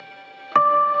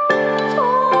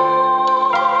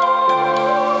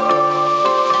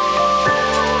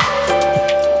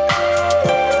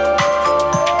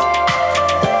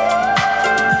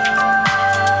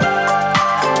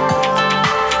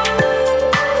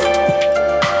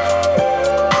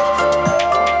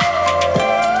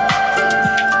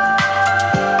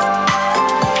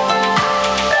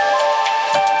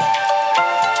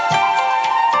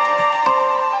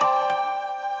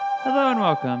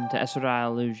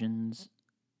Versatile Illusions.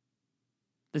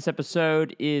 This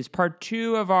episode is part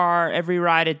 2 of our Every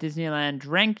Ride at Disneyland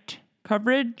ranked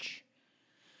coverage.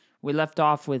 We left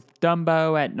off with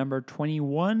Dumbo at number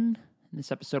 21.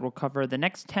 This episode will cover the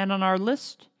next 10 on our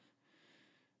list.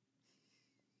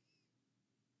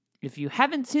 If you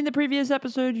haven't seen the previous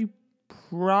episode, you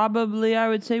probably, I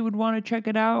would say, would want to check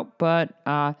it out. But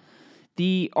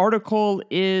the article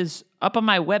is up on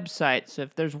my website. So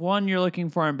if there's one you're looking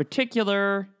for in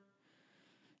particular,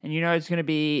 and you know it's going to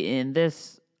be in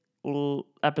this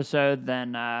episode,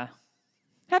 then have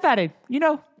at it.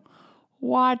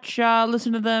 Watch,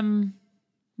 listen to them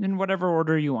in whatever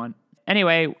order you want.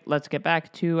 Anyway, let's get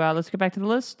back to the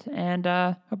list, and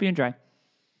hope you enjoy.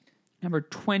 Number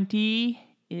 20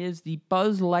 is the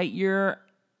Buzz Lightyear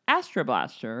Astro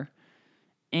Blaster,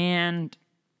 and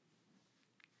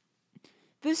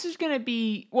this is going to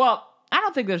be, well, I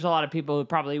don't think there's a lot of people who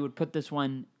probably would put this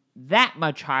one that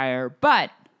much higher, but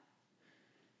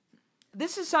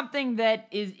this is something that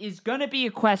is going to be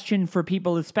a question for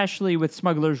people, especially with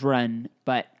Smuggler's Run,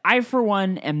 but I, for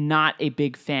one, am not a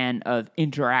big fan of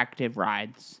interactive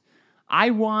rides.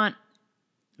 I want,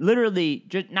 literally,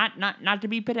 just not to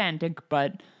be pedantic,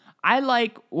 but I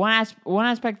like, one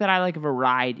aspect that I like of a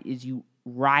ride is you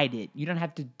ride it. You don't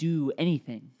have to do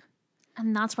anything.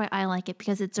 And that's why I like it,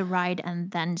 because it's a ride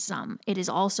and then some. It is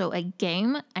also a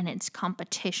game, and it's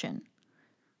competition.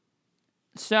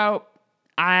 So,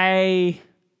 Midway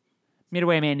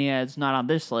Mania is not on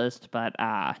this list, but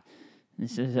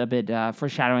this is a bit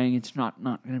foreshadowing. It's not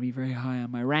going to be very high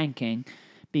on my ranking,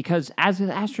 because as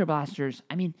with Astro Blasters,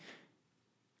 I mean,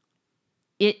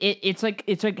 it's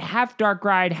like half dark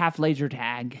ride, half laser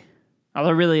tag.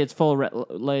 Although really it's full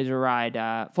laser ride,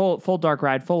 full dark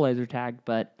ride, full laser tag,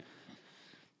 but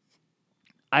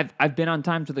I've been on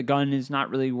times where the gun is not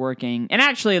really working, and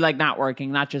actually not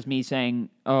working, not just me saying,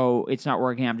 "Oh, it's not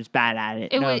working. I'm just bad at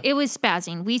it." It was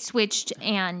spazzing. We switched,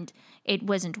 and it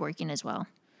wasn't working as well.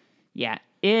 Yeah,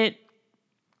 it's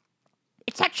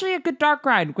actually a good dark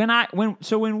ride.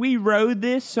 When we rode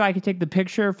this, so I could take the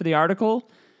picture for the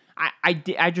article,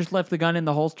 I just left the gun in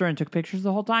the holster and took pictures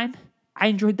the whole time. I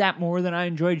enjoyed that more than I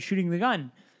enjoyed shooting the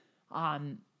gun.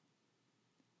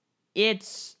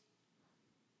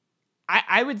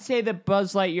 I would say that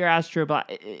Buzz Lightyear Astro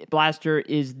Blaster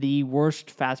is the worst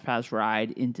Fast Pass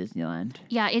ride in Disneyland.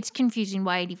 Yeah, it's confusing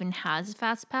why it even has a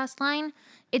Fast Pass line.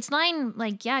 Its line,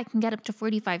 it can get up to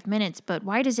 45 minutes, but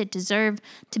why does it deserve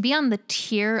to be on the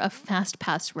tier of Fast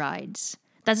Pass rides?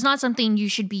 That's not something you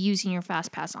should be using your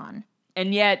Fast Pass on.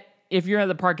 And yet, if you're at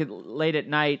the park late at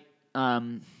night,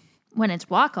 when it's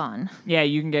walk-on. Yeah,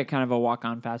 you can get kind of a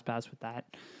walk-on Fast Pass with that.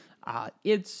 I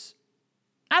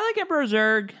like Emperor's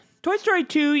Zurg. Toy Story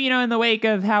 2, in the wake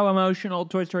of how emotional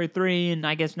Toy Story 3, and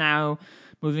I guess now,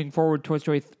 moving forward, Toy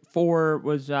Story 4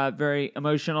 was very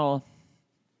emotional.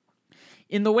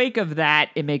 In the wake of that,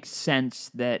 it makes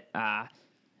sense that,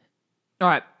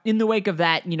 in the wake of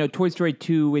that, Toy Story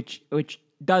 2, which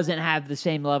doesn't have the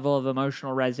same level of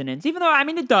emotional resonance, even though,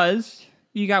 it does.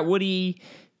 You got Woody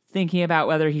thinking about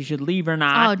whether he should leave or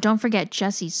not. Oh, don't forget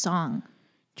Jessie's song.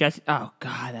 Oh,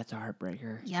 God, that's a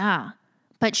heartbreaker. Yeah.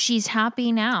 But she's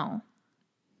happy now.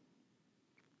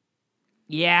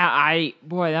 Yeah,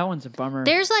 that one's a bummer.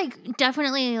 There's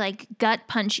definitely gut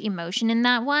punch emotion in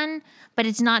that one, but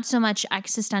it's not so much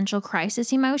existential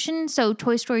crisis emotion. So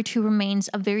Toy Story 2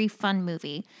 remains a very fun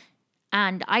movie.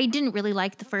 And I didn't really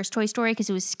like the first Toy Story because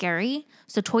it was scary.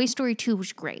 So Toy Story 2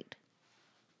 was great.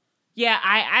 Yeah,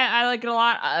 I like it a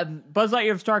lot. Buzz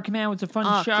Lightyear of Star Command was a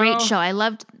fun show. Great show. I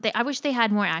wish they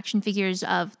had more action figures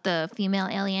of the female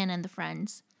alien and the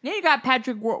friends. Yeah, you got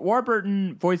Patrick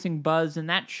Warburton voicing Buzz in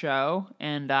that show,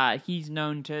 and he's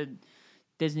known to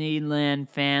Disneyland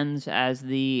fans as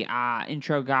the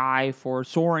intro guy for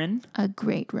Soarin'. A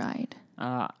great ride.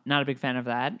 Not a big fan of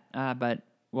that, but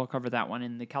we'll cover that one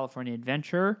in the California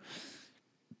Adventure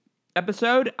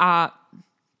episode. Buzz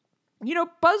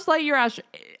Lightyear,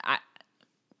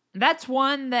 that's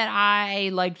one that I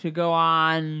like to go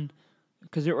on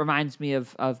because it reminds me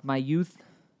of my youth,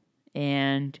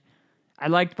 and I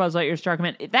liked Buzz Lightyear Star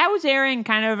Command. That was airing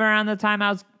kind of around the time I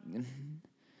was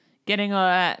getting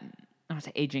I don't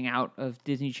say aging out of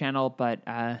Disney Channel, but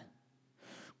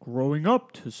growing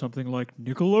up to something like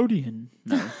Nickelodeon.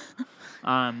 No.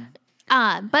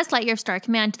 Buzz Lightyear Star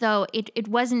Command, though, it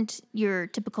wasn't your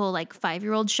typical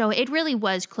 5-year-old show. It really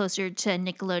was closer to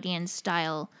Nickelodeon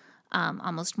style,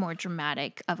 almost more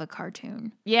dramatic of a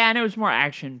cartoon. Yeah, and it was more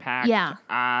action packed. Yeah.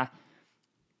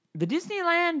 The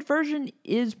Disneyland version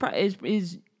is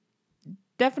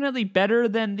definitely better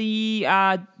than the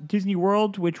Disney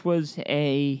World, which was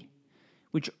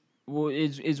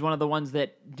is one of the ones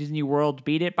that Disney World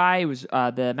beat it by. It was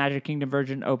the Magic Kingdom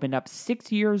version opened up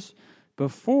 6 years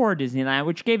before Disneyland,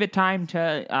 which gave it time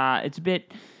to. It's a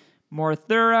bit more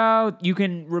thorough. You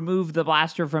can remove the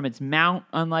blaster from its mount,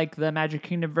 unlike the Magic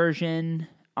Kingdom version.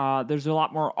 There's a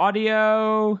lot more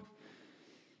audio.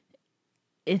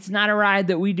 It's not a ride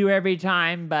that we do every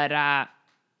time, but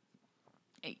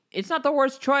it's not the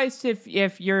worst choice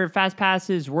if your fast pass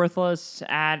is worthless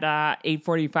at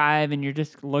 8:45 and you're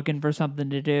just looking for something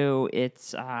to do.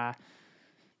 It's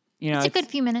it's a good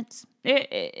few minutes.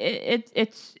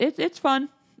 It's fun.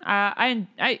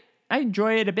 I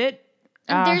enjoy it a bit.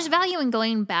 And there's value in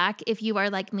going back if you are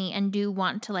like me and do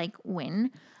want to like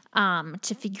win,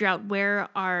 to figure out where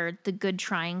are the good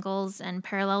triangles and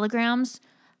parallelograms.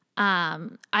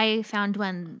 I found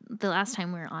the last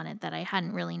time we were on it that I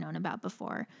hadn't really known about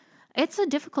before. It's a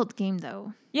difficult game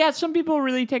though. Yeah, some people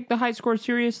really take the high score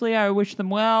seriously. I wish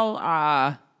them well.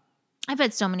 I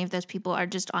bet so many of those people are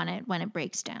just on it when it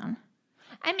breaks down.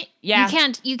 I mean, yeah.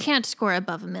 You can't score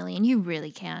above 1 million. You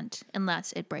really can't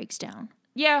unless it breaks down.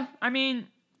 Yeah, I mean,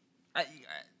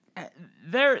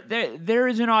 there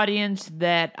is an audience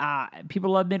that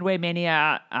people love Midway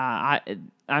Mania. I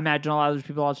imagine a lot of those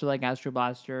people also like Astro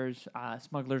Blasters,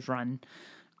 Smuggler's Run.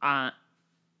 I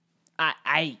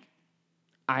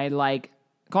like.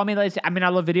 Call me lazy. I mean, I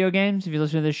love video games. If you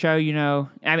listen to this show, you know.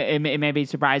 I mean, it may be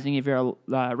surprising if you're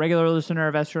a regular listener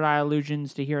of Estradai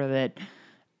Illusions to hear that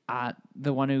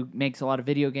the one who makes a lot of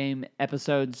video game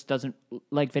episodes doesn't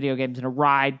like video games in a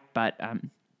ride, but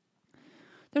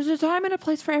there's a time and a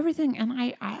place for everything, and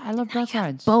I love both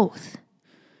rides. Both.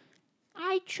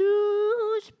 I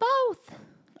choose both.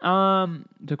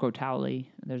 To quote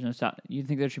Towley, there's no South. You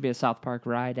think there should be a South Park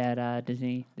ride at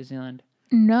Disneyland?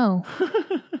 No.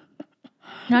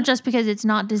 Not just because it's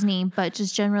not Disney, but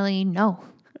just generally no.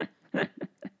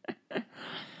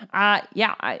 Yeah.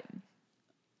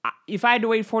 If I had to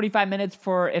wait 45 minutes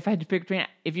if I had to pick between,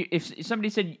 if somebody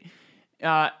said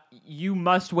you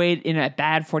must wait in a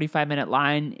bad 45-minute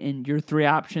line and your three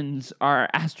options are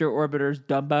Astro Orbiters,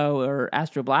 Dumbo, or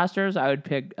Astro Blasters, I would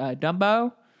pick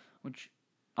Dumbo, which,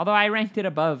 although I ranked it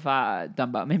above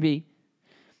Dumbo. Maybe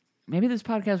this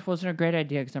podcast wasn't a great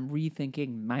idea because I'm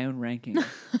rethinking my own ranking.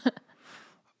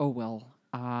 Oh, well.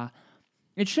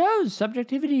 It shows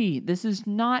subjectivity. This is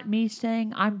not me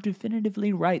saying I'm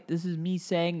definitively right. This is me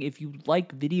saying if you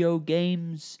like video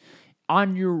games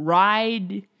on your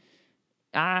ride,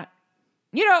 like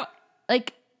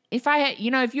if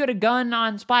you had a gun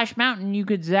on Splash Mountain, you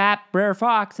could zap Brer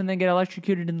Fox and then get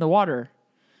electrocuted in the water.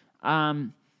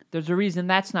 There's a reason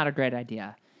that's not a great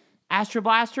idea. Astro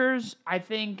Blasters, I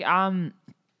think,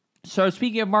 so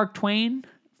speaking of Mark Twain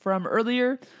from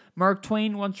earlier, Mark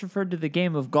Twain once referred to the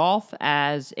game of golf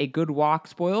as a good walk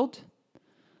spoiled.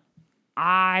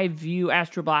 I view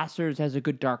Astro Blasters as a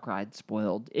good dark ride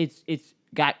spoiled. It's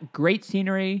got great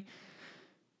scenery,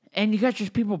 and you got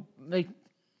just people, like,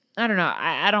 I don't know,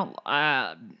 I don't,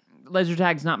 laser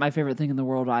tag's not my favorite thing in the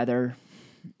world either.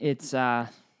 It's,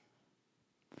 Astro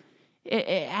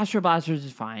Blasters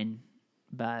is fine,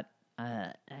 but,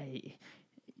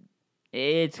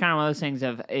 it's kind of one of those things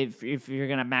of if you're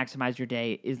going to maximize your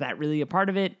day, is that really a part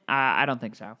of it? I don't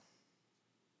think so.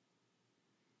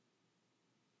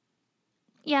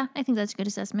 Yeah, I think that's a good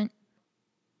assessment.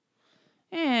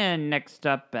 And next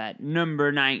up at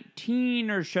number 19,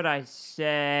 or should I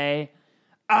say,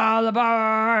 all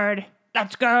aboard,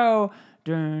 let's go.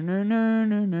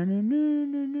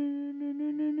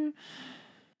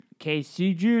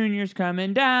 Casey Jr.'s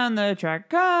coming down the track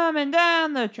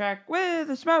with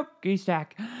a smoky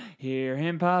stack. Hear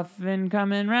him puffin'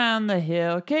 coming round the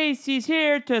hill. Casey's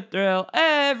here to thrill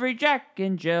every Jack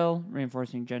and Jill.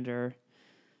 Reinforcing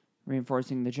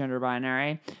the gender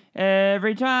binary.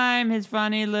 Every time his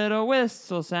funny little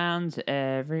whistle sounds,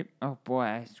 oh boy,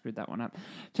 I screwed that one up.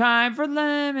 Time for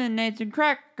lemonades and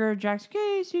Cracker Jacks.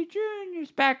 Casey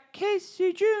Jr.'s back.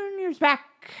 Casey Jr.'s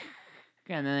back.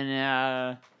 And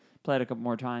then, play it a couple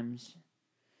more times.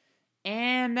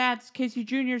 And that's Casey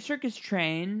Jr. Circus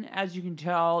Train. As you can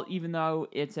tell, even though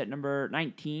it's at number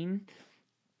 19,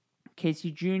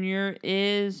 Casey Jr.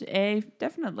 is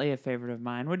definitely a favorite of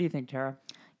mine. What do you think, Tara?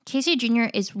 Casey Jr.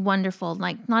 is wonderful.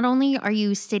 Like, not only are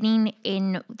you sitting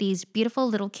in these beautiful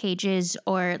little cages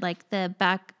or like the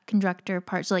back conductor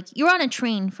part, so like you're on a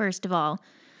train, first of all,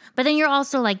 but then you're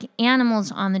also like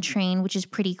animals on the train, which is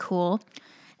pretty cool.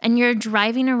 And you're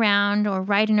driving around or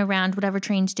riding around, whatever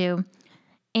trains do,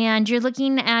 and you're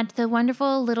looking at the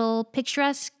wonderful little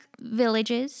picturesque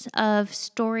villages of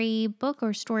Storybook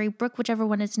or Storybrook, whichever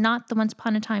one is not the Once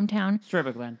Upon a Time town.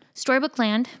 Storybook Land. Storybook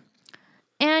Land.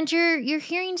 And you're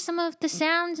hearing some of the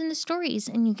sounds and the stories,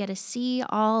 and you get to see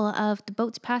all of the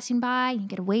boats passing by. You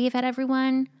get to wave at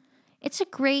everyone. It's a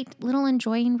great little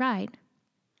enjoying ride.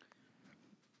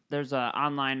 There's an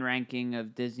online ranking of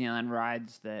Disneyland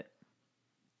rides that...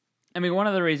 I mean, one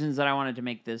of the reasons that I wanted to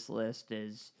make this list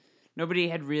is nobody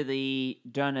had really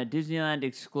done a Disneyland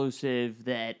exclusive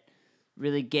that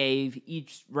really gave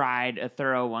each ride a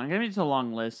thorough one. I mean, it's a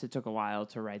long list. It took a while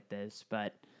to write this,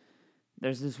 but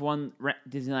there's this one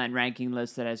Disneyland ranking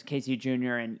list that has Casey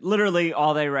Jr., and literally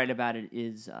all they write about it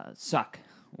is suck,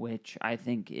 which I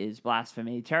think is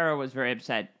blasphemy. Tara was very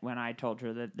upset when I told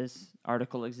her that this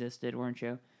article existed, weren't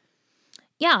you?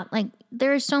 Yeah, like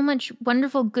there's so much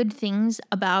wonderful good things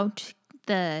about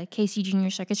the Casey Jr.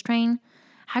 Circus Train.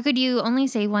 How could you only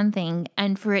say one thing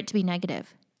and for it to be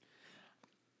negative?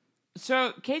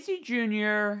 So Casey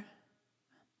Jr.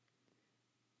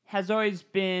 has always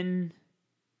been,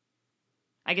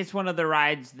 I guess, one of the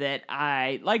rides that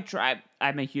I like.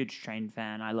 I'm a huge train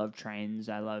fan. I love trains.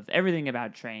 I love everything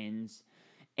about trains.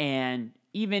 And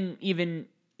even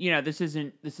this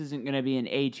isn't going to be an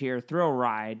A tier thrill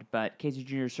ride, but Casey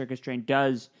Jr. Circus Train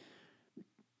does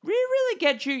really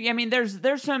get you. I mean,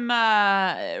 there's some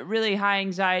really high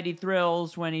anxiety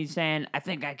thrills when he's saying, "I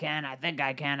think I can, I think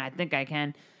I can, I think I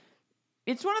can."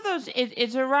 It's one of those.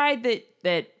 It's a ride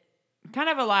that kind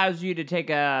of allows you to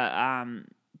take a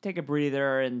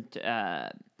breather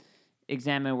and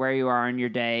examine where you are in your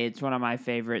day. It's one of my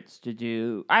favorites to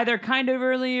do, either kind of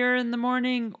earlier in the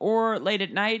morning or late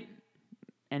at night.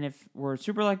 And if we're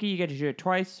super lucky, you get to do it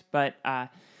twice. But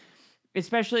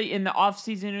especially in the off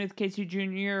season with Casey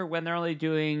Jr., when they're only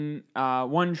doing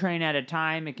one train at a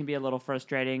time, it can be a little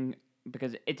frustrating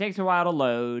because it takes a while to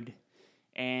load.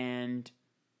 And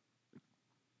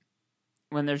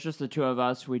when there's just the two of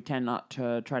us, we tend not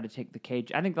to try to take the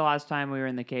cage. I think the last time we were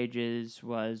in the cages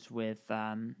was with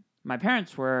my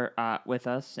parents were with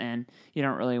us, and you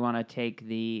don't really want to take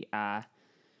the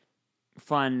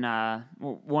fun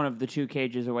one of the two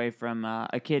cages away from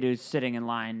a kid who's sitting in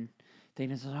line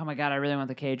thinking, "Oh my God, I really want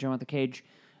the cage, I want the cage."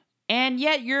 And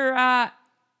yet you're that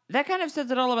kind of says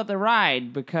it all about the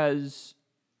ride, because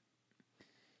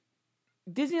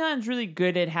Disneyland's really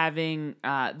good at having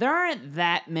there aren't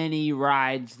that many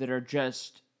rides that are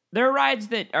just... There are rides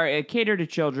that are cater to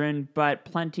children, but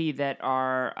plenty that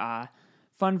are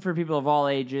fun for people of all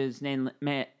ages,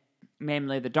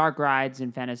 namely the dark rides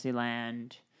in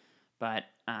Fantasyland. But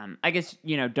I guess,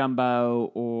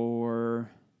 Dumbo or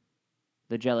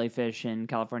the jellyfish in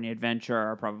California Adventure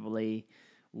are probably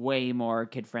way more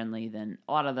kid-friendly than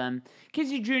a lot of them.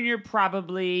 Casey Jr.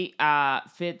 probably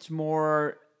fits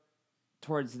more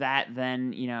towards that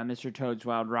than, Mr. Toad's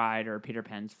Wild Ride or Peter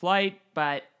Pan's Flight.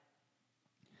 But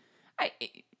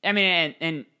I mean,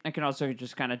 and I can also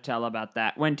just kind of tell about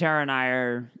that. When Tara and I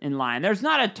are in line, there's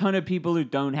not a ton of people who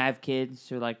don't have kids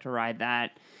who like to ride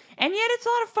that. And yet it's a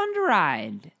lot of fun to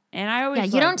ride. And I always... Yeah,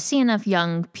 you don't see enough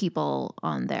young people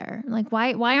on there. Like,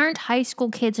 why aren't high school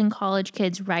kids and college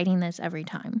kids riding this every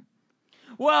time?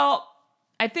 Well,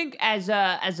 I think as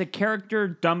a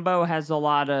character, Dumbo has a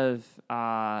lot of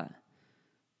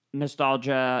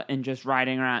nostalgia in just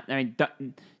riding around. I mean,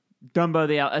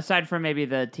 Dumbo aside from maybe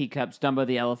the teacups, Dumbo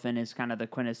the elephant is kind of the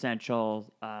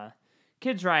quintessential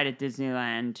kids ride at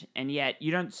Disneyland, and yet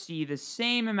you don't see the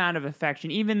same amount of affection.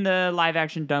 Even the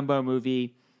live-action Dumbo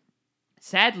movie,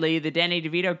 sadly, the Danny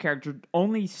DeVito character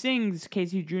only sings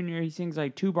Casey Jr. He sings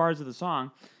like 2 bars of the song.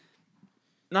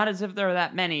 Not as if there are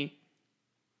that many.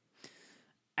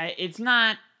 It's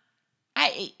not...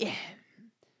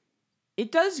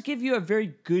 It does give you a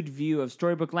very good view of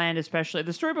Storybook Land, especially.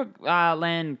 The Storybook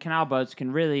Land canal boats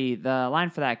can really... The line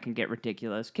for that can get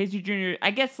ridiculous. Casey Jr., I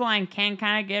guess the line can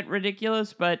kind of get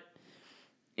ridiculous, but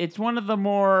it's one of the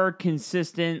more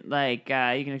consistent, like,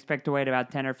 you can expect to wait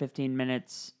about 10 or 15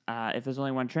 minutes if there's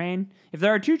only one train. If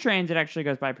there are 2 trains, it actually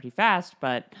goes by pretty fast,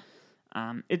 but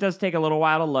it does take a little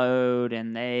while to load,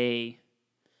 and they...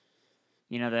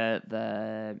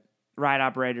 the ride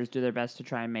operators do their best to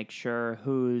try and make sure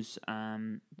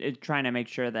trying to make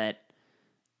sure that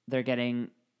they're getting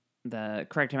the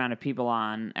correct amount of people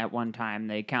on at one time.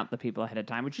 They count the people ahead of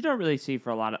time, which you don't really see for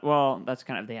a lot of... Well, that's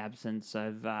kind of the absence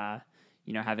of,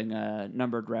 having a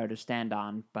numbered row to stand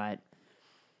on. But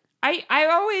I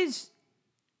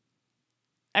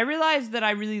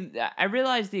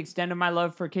realized the extent of my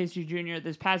love for Casey Jr.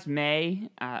 This past May.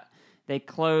 They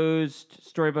closed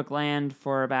Storybook Land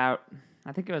for about...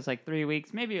 I think it was like 3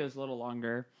 weeks. Maybe it was a little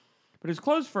longer. But it was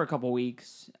closed for a couple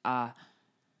weeks. And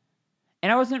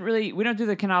I wasn't really... We don't do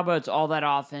the canal boats all that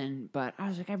often. But I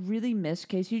was like, I really miss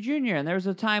Casey Jr. And there was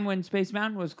a time when Space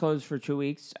Mountain was closed for 2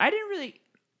 weeks. I didn't really...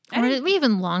 Or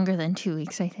even longer than 2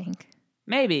 weeks, I think.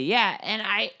 Maybe, yeah. And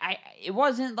it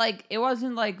wasn't like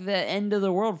the end of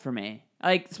the world for me.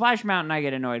 Like Splash Mountain, I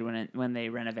get annoyed when they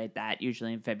renovate that,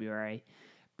 usually in February.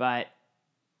 But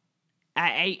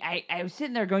I was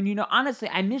sitting there going, honestly,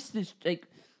 I miss this. Like,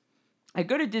 I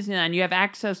go to Disneyland, you have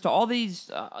access to all these,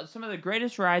 some of the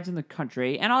greatest rides in the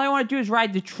country, and all I want to do is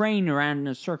ride the train around in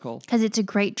a circle. Because it's a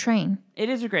great train. It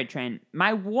is a great train.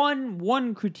 My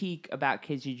one critique about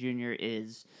Casey Jr.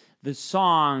 is the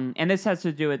song, and this has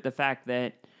to do with the fact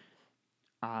that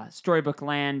Storybook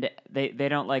Land, they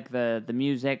don't like the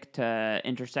music to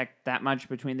intersect that much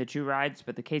between the two rides,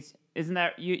 but the case, isn't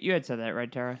that, you had said that, right,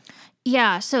 Tara?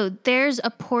 Yeah, so there's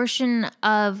a portion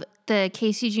of the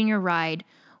Casey Jr. ride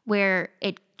where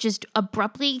it just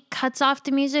abruptly cuts off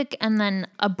the music and then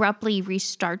abruptly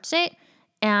restarts it.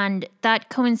 And that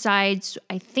coincides,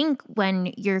 I think,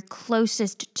 when you're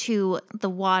closest to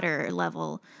the water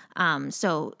level.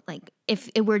 So, like, if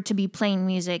it were to be playing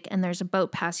music and there's a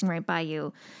boat passing right by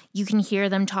you, you can hear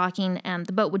them talking, and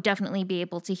the boat would definitely be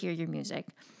able to hear your music.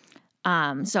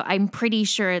 So I'm pretty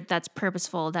sure that's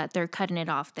purposeful, that they're cutting it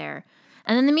off there.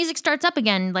 And then the music starts up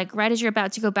again, like right as you're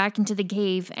about to go back into the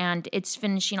cave and it's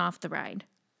finishing off the ride.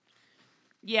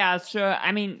 Yeah, so,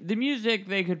 I mean, the music,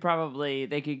 they could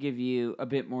give you a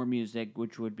bit more music,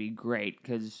 which would be great,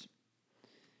 because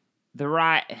the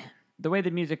way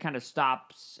the music kind of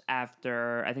stops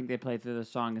after, I think they play through the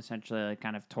song essentially like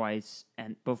kind of twice,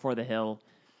 and before the hill,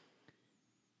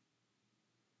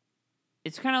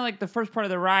 it's kind of like the first part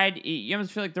of the ride, you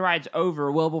almost feel like the ride's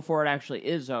over well before it actually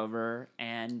is over,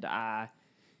 and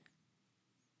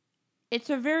it's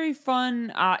a very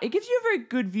fun, it gives you a very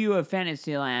good view of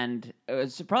Fantasyland.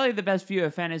 It's probably the best view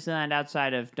of Fantasyland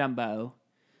outside of Dumbo,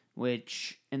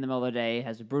 which in the middle of the day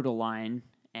has a brutal line,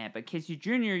 but Casey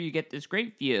Jr., you get this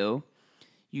great view.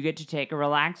 You get to take a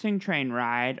relaxing train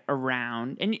ride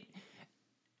around, and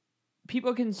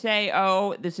people can say,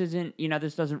 oh, this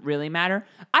doesn't really matter.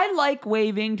 I like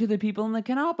waving to the people in the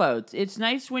canal boats. It's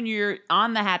nice when you're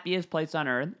on the happiest place on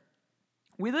earth.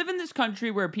 We live in this country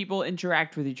where people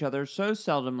interact with each other so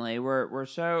seldomly. We're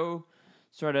so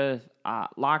sort of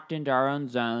locked into our own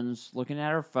zones, looking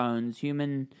at our phones.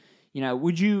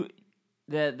 Would you...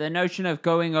 The notion of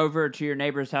going over to your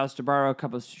neighbor's house to borrow a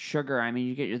cup of sugar, I mean,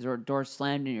 you get your door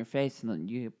slammed in your face, and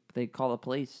then they call the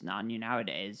police on you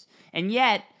nowadays. And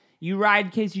yet, you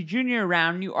ride Casey Jr.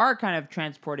 around, and you are kind of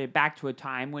transported back to a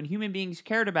time when human beings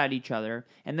cared about each other,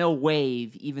 and they'll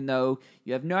wave, even though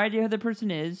you have no idea who the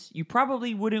person is. You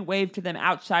probably wouldn't wave to them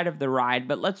outside of the ride,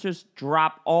 but let's just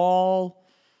drop all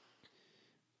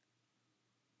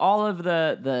of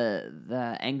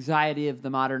the anxiety of the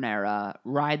modern era,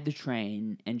 ride the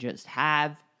train, and just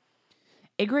have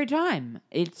a great time.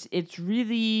 It's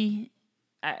really...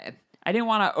 I didn't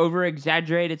want to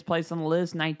over-exaggerate its place on the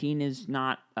list. 19 is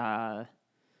not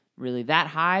really that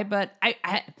high, but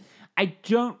I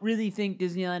don't really think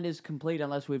Disneyland is complete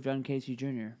unless we've done Casey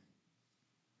Jr.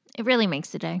 It really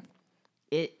makes the day.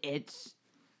 It's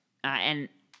and,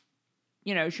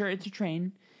 sure, it's a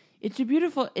train. It's a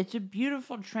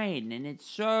beautiful train, and it's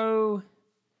so...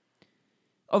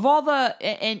 Of all the...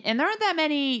 And there aren't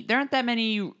that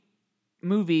many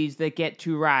movies that get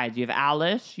two rides. You have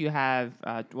Alice, you have...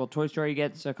 Toy Story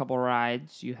gets a couple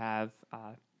rides. You have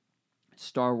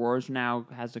Star Wars now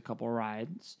has a couple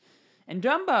rides. And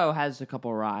Dumbo has a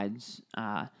couple rides.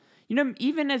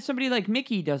 Even as somebody like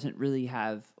Mickey doesn't really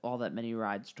have all that many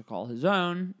rides to call his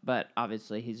own, but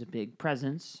obviously he's a big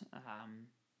presence.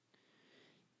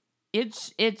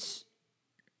 It's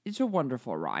a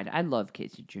wonderful ride. I love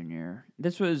Casey Jr.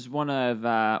 This was one of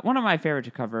my favorite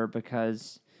to cover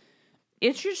because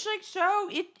it's just like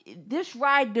this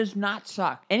ride does not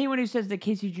suck. Anyone who says that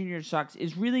Casey Jr. sucks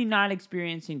is really not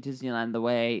experiencing Disneyland the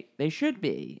way they should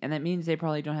be, and that means they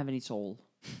probably don't have any soul.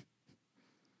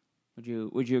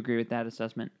 Would you agree with that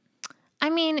assessment? I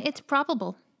mean, it's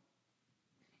probable.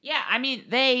 Yeah, I mean,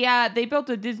 they built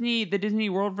the Disney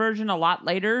World version a lot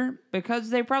later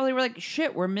because they probably were like,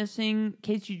 shit, we're missing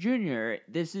Casey Jr.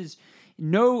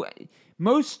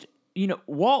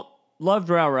 Walt loved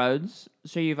railroads,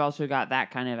 so you've also got that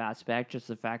kind of aspect, just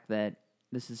the fact that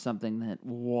this is something that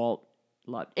Walt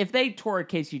loved. If they tore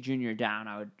Casey Jr. down,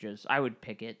 I would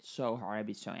pick it so hard, I'd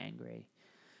be so angry.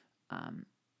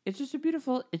 It's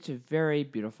a very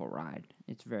beautiful ride.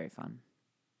 It's very fun.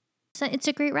 So it's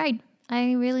a great ride.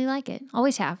 I really like it.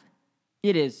 Always have.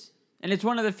 It is. And it's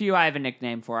one of the few I have a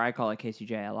nickname for. I call it Casey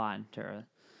J a lot. Tara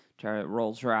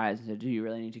rolls her eyes and says, do you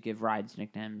really need to give rides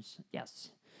nicknames?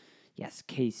 Yes. Yes,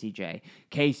 Casey J.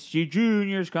 Casey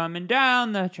Jr.'s coming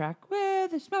down the track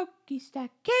with a smoky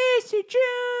stack. Casey Jr.'s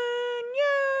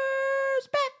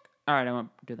back. All right, I won't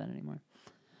do that anymore.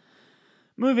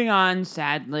 Moving on,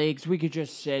 sadly, because we could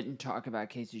just sit and talk about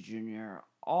Casey Jr.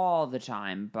 all the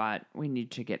time, but we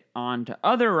need to get on to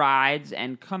other rides,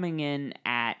 and coming in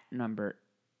at number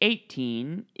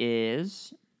 18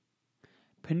 is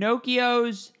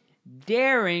Pinocchio's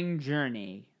Daring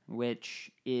Journey,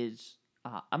 which is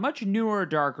a much newer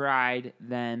dark ride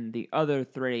than the other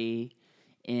three.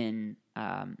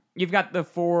 You've got the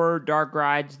 4 dark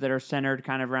rides that are centered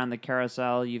kind of around the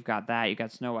carousel. You've got that. You've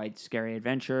got Snow White's Scary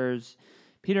Adventures,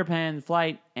 Peter Pan's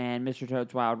Flight, and Mr.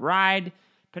 Toad's Wild Ride.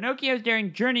 Pinocchio's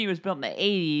Daring Journey was built in the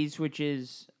 80s, which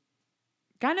is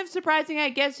kind of surprising, I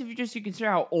guess, if you consider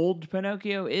how old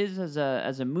Pinocchio is as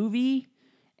a movie.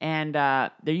 And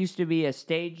there used to be a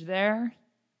stage there,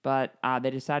 but they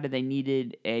decided they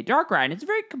needed a dark ride. And it's a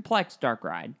very complex dark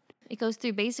ride. It goes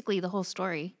through basically the whole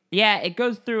story. Yeah, it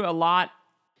goes through a lot.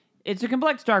 It's a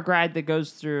complex dark ride that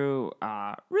goes through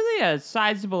really a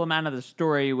sizable amount of the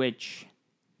story, which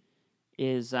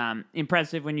is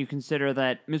impressive when you consider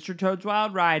that Mr. Toad's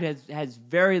Wild Ride has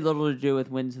very little to do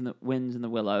with Winds in the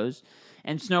Willows,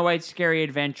 and Snow White's Scary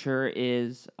Adventure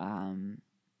is an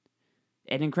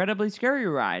incredibly scary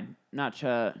ride. Not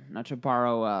to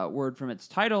borrow a word from its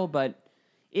title, but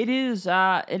it is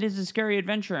a scary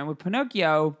adventure. And with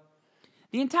Pinocchio,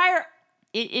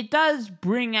 it does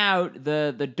bring out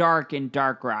the dark in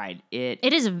Dark Ride.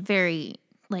 It is a very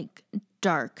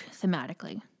dark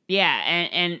thematically. Yeah,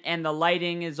 and the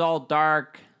lighting is all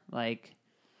dark. Like,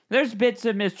 there's bits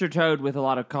of Mr. Toad with a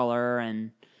lot of color,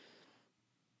 and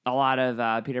a lot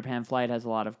of Peter Pan Flight has a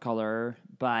lot of color.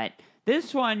 But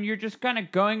this one, you're just kind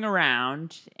of going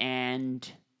around, and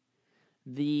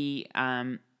it's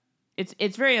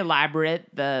very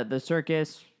elaborate. The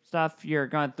circus stuff you're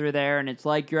going through there, and it's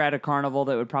like you're at a carnival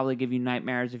that would probably give you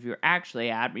nightmares if you're actually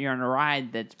at, but you're on a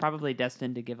ride that's probably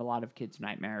destined to give a lot of kids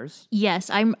nightmares. Yes,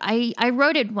 I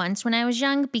rode it once when I was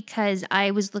young because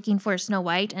I was looking for Snow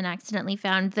White and accidentally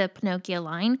found the Pinocchio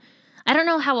line. I don't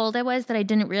know how old I was that I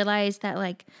didn't realize that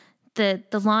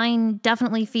the line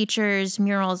definitely features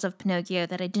murals of Pinocchio,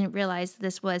 that I didn't realize that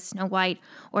this was Snow White,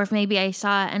 or if maybe I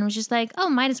saw it and was just like, oh,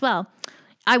 might as well.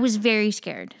 I was very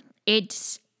scared.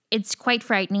 It's quite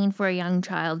frightening for a young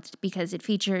child because it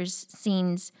features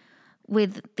scenes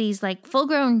with these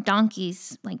full-grown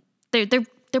donkeys.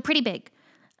 They're pretty big,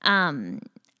 and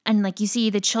you see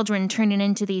the children turning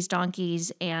into these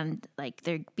donkeys, and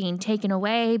they're being taken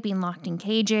away, being locked in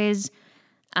cages,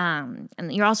 and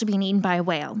you're also being eaten by a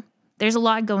whale. There's a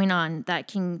lot going on that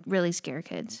can really scare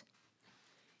kids.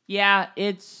 Yeah,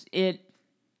 the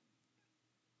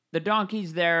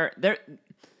donkeys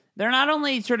they're not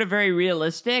only sort of very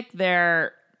realistic,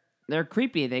 they're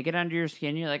creepy. They get under your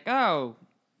skin. You're like, oh,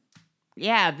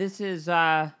 yeah, this is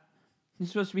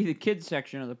supposed to be the kids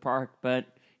section of the park, but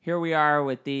here we are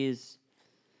with these,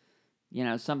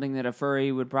 something that a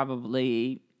furry would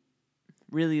probably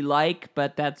really like,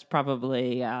 but that's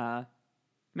probably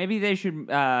maybe they should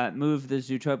move the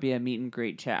Zootopia meet and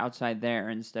greet to outside there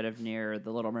instead of near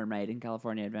the Little Mermaid in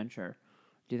California Adventure.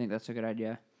 Do you think that's a good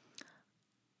idea?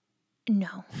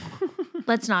 No.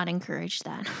 Let's not encourage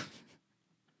that.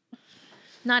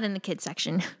 Not in the kids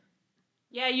section.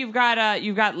 Yeah, you've got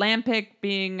Lampic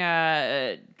being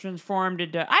transformed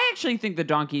into. I actually think the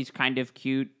donkey's kind of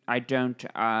cute. I don't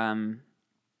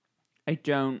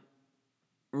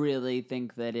really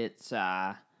think that it's.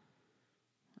 I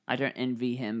don't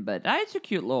envy him, but it's a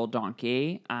cute little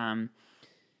donkey.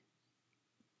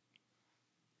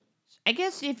 I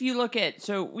guess if you look at,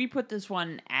 so we put this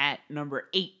one at number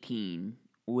 18,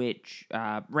 which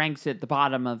ranks at the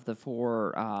bottom of the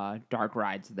 4 dark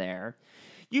rides there.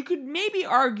 You could maybe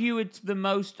argue it's the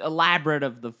most elaborate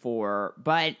of the 4,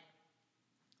 but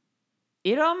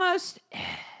it almost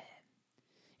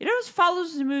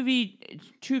follows the movie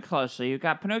too closely. You've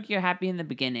got Pinocchio happy in the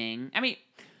beginning. I mean,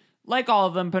 like all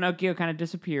of them, Pinocchio kind of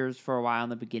disappears for a while in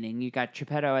the beginning. You got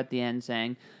Geppetto at the end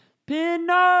saying,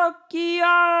 Pinocchio!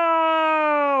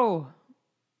 All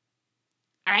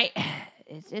right,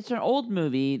 it's an old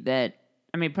movie that,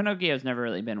 Pinocchio's never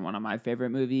really been one of my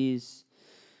favorite movies.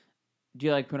 Do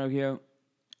you like Pinocchio?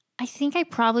 I think I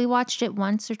probably watched it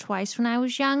once or twice when I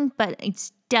was young, but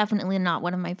it's definitely not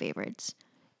one of my favorites.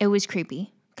 It was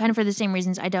creepy. Kind of for the same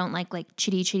reasons I don't like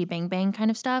Chitty Chitty Bang Bang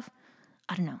kind of stuff.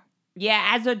 I don't know.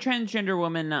 Yeah, as a transgender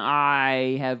woman,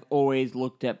 I have always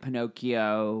looked at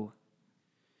Pinocchio.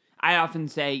 I often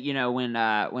say, when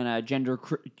a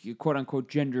quote unquote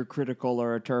gender critical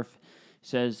or a TERF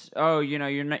says, "Oh,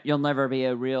 you'll never be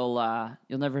a real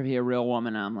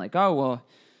woman," and I'm like, "Oh well."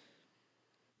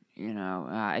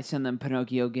 I send them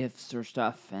Pinocchio gifts or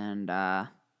stuff, and I'm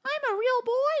a real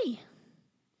boy.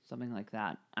 something like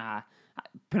that.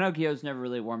 Pinocchio's never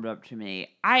really warmed up to me.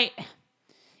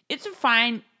 It's a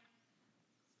fine,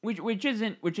 which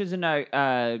isn't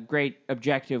a great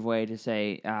objective way to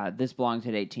say this belongs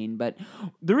at 18. But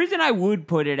the reason I would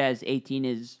put it as 18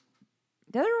 is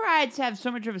the other rides have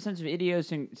so much of a sense of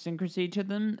idiosyncrasy to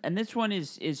them, and this one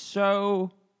is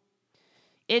so.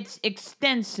 It's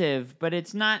extensive, but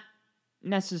it's not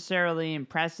necessarily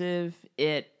impressive.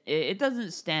 It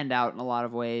doesn't stand out in a lot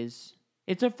of ways.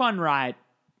 It's a fun ride.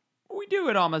 We do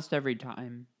it almost every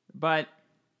time, but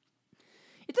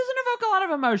it doesn't evoke a lot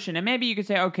of emotion. And maybe you could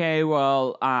say, okay,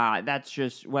 well, that's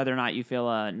just whether or not you feel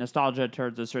nostalgia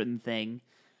towards a certain thing.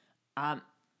 I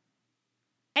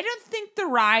don't think the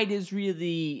ride is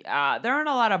really. There aren't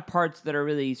a lot of parts that are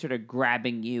really sort of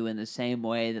grabbing you in the same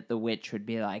way that the witch would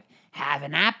be like, have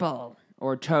an apple,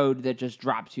 or Toad that just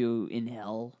drops you in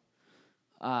hell.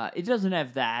 It doesn't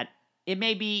have that. It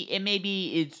may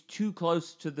be it's too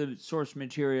close to the source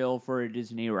material for a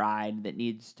Disney ride that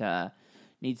needs to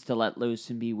let loose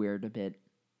and be weird a bit.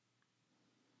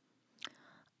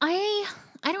 I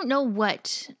don't know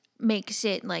what makes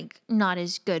it like not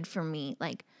as good for me.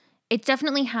 Like, it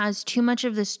definitely has too much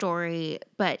of the story,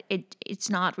 but it's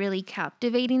not really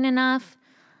captivating enough.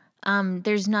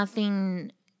 There's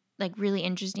nothing like really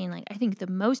interesting. Like, I think the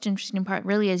most interesting part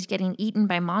really is getting eaten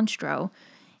by Monstro,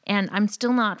 and I'm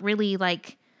still not really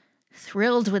like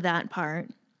thrilled with that part.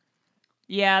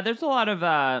 Yeah, there's a lot of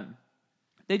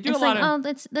they do it's a lot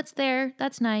like, of that's there,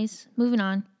 that's nice. Moving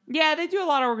on. Yeah, they do a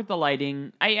lot of work with the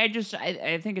lighting. I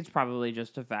think it's probably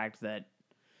just a fact that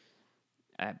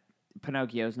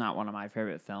Pinocchio's not one of my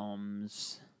favorite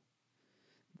films.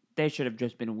 They should have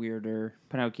just been weirder.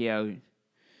 Pinocchio,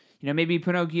 maybe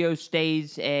Pinocchio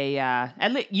stays a.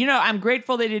 I'm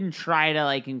grateful they didn't try to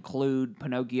like include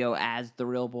Pinocchio as the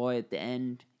real boy at the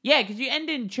end. Yeah, because you end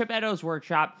in Geppetto's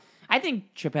workshop. I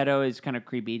think Geppetto is kind of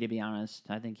creepy, to be honest.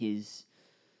 I think he's,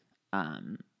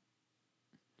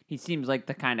 he seems like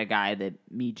the kind of guy that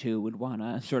Me Too would want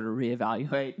to sort of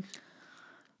reevaluate.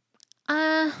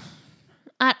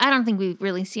 I don't think we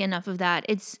really see enough of that.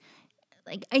 It's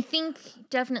like, I think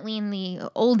definitely in the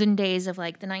olden days of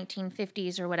like the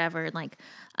 1950s or whatever, like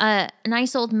a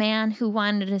nice old man who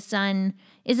wanted a son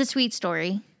is a sweet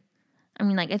story. I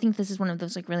mean, like, I think this is one of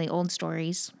those like really old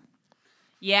stories.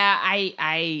 Yeah,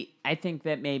 I think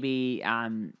that maybe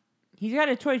he's got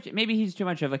a choice. Maybe he's too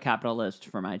much of a capitalist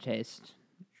for my taste.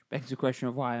 Begs the question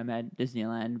of why I'm at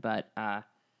Disneyland, but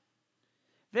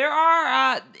there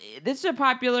are, this is a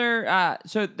popular,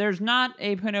 so there's not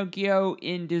a Pinocchio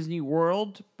in Disney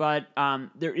World, but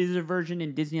there is a version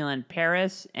in Disneyland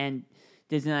Paris and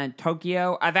Disneyland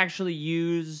Tokyo. I've actually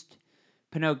used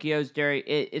Pinocchio's Dairy.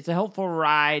 It's a helpful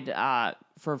ride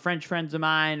for French friends of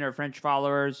mine or French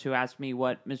followers who ask me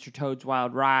what Mr. Toad's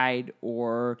Wild Ride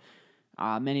or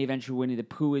Many Adventures of Winnie the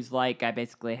Pooh is like. I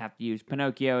basically have to use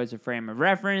Pinocchio as a frame of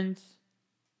reference.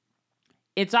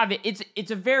 It's obvious.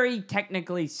 It's a very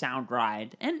technically sound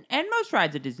ride, and most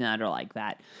rides at Disneyland are like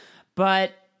that.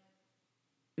 But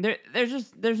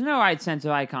there's no sense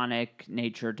of iconic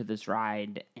nature to this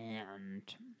ride, and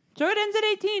so it ends at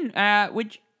 18,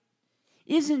 which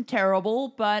isn't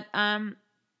terrible. But I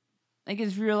guess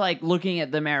if you're like looking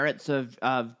at the merits of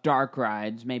dark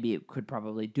rides, maybe it could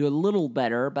probably do a little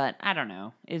better. But I don't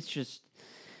know.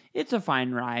 It's a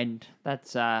fine ride.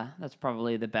 That's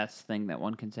probably the best thing that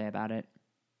one can say about it.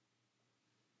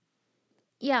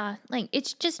 Yeah, like,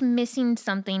 it's just missing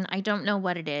something. I don't know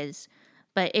what it is,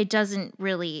 but it doesn't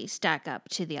really stack up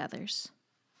to the others.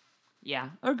 Yeah,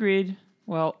 agreed.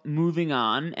 Well, moving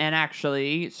on, and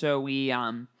actually, so we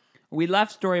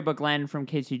left Storybook Land from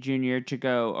Casey Jr. to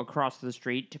go across the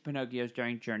street to Pinocchio's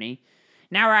Daring Journey.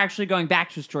 Now we're actually going back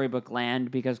to Storybook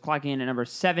Land because clocking in at number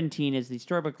 17 is the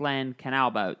Storybook Land Canal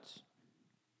Boats.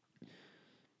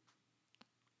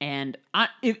 And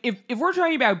if we're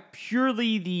talking about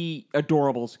purely the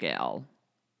adorable scale,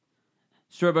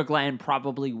 Storybook Land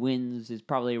probably wins, is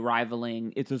probably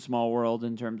rivaling It's a Small World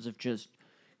in terms of just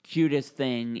cutest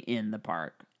thing in the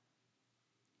park.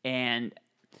 And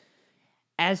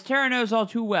as Tara knows all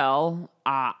too well,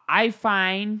 I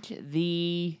find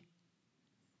the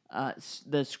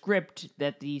script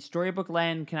that the Storybook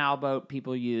Land Canal Boat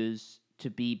people use to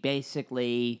be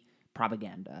basically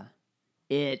propaganda.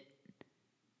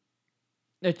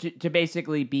 To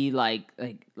basically be like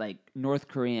North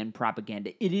Korean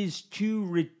propaganda. It is too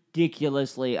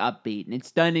ridiculously upbeat, and it's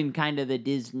done in kind of the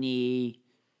Disney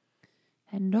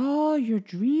and all your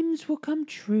dreams will come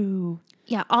true.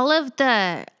 Yeah, all of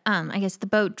the, I guess the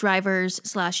boat drivers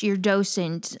 / your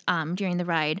docent during the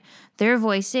ride, their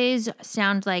voices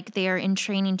sound like they are in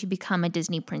training to become a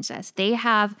Disney princess. They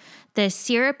have the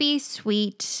syrupy,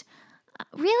 sweet,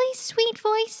 really sweet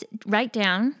voice right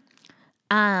down.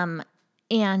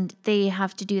 And they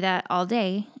have to do that all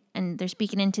day. And they're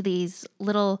speaking into these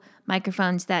little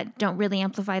microphones that don't really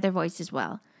amplify their voice as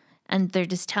well. And they're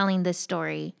just telling this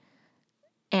story.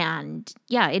 And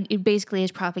yeah, it basically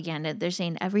is propaganda. They're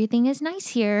saying everything is nice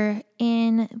here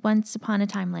in Once Upon a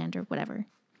Time Land or whatever.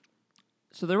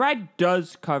 So the ride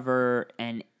does cover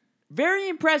an very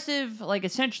impressive, like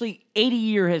essentially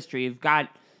 80-year history. You've got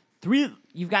three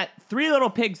little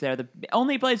pigs there. The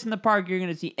only place in the park you're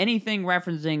going to see anything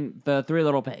referencing the Three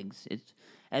Little Pigs. It's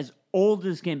as old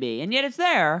as can be, and yet it's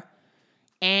there.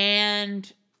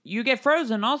 And you get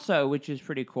Frozen also, which is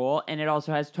pretty cool. And it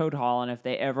also has Toad Hall. And if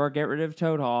they ever get rid of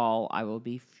Toad Hall, I will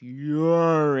be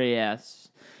furious.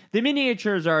 The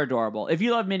miniatures are adorable. If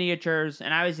you love miniatures,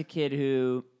 and I was a kid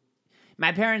who,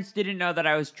 my parents didn't know that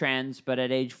I was trans, but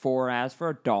at age 4, I asked for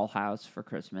a dollhouse for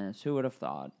Christmas. Who would have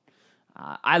thought?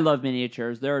 I love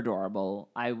miniatures. They're adorable.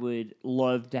 I would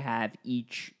love to have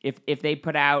each. If they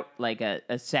put out like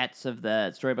a sets of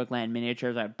the Storybook Land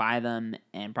miniatures, I'd buy them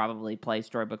and probably play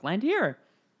Storybook Land here.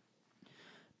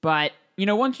 But,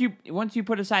 once you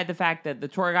put aside the fact that the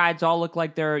tour guides all look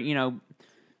like they're,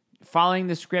 following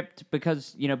the script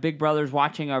because, Big Brother's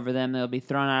watching over them, they'll be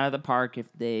thrown out of the park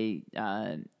if they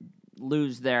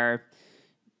lose their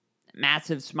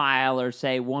massive smile or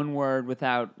say one word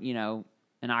without,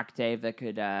 an octave that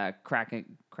could crack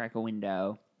a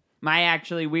window.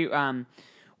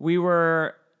 We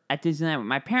were at Disneyland with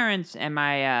my parents, and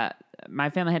my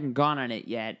family hadn't gone on it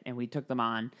yet, and we took them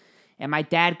on. And my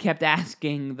dad kept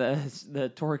asking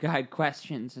the tour guide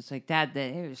questions. It's like, Dad,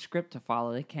 they have a script to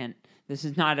follow. They can't. This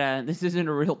isn't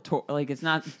a real tour. Like, this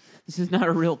is not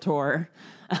a real tour.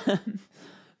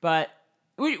 But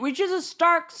which is a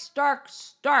stark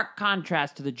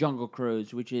contrast to the Jungle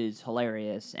Cruise, which is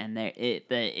hilarious. And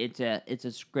it's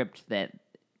a script that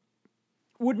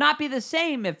would not be the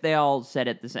same if they all said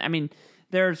it the same. I mean,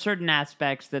 there are certain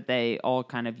aspects that they all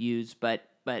kind of use, but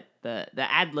the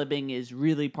ad-libbing is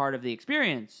really part of the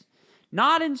experience.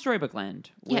 Not in Storybook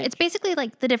Land. Yeah, it's basically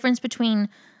like the difference between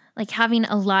like having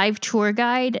a live tour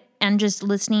guide and just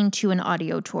listening to an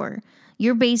audio tour.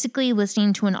 You're basically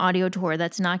listening to an audio tour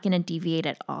that's not going to deviate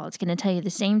at all. It's going to tell you the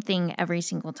same thing every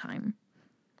single time.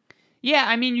 Yeah,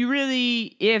 I mean, you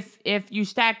really, if you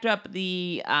stacked up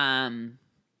the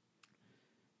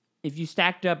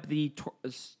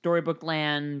Storybook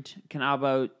Land Canal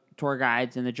Boat tour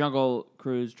guides and the Jungle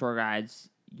Cruise tour guides,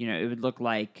 it would look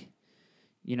like,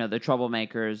 the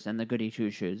Troublemakers and the Goody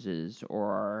Two-Shoeses,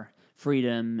 or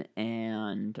Freedom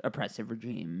and Oppressive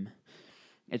Regime.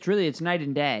 It's night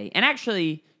and day. And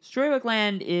actually, Storybook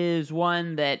Land is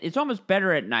one that it's almost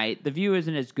better at night. The view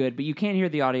isn't as good, but you can't hear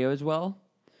the audio as well,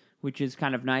 which is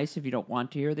kind of nice if you don't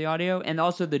want to hear the audio. And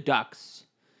also the ducks.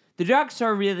 The ducks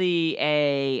are really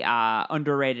a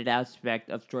underrated aspect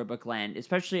of Storybook Land,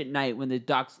 especially at night when the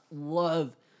ducks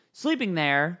love sleeping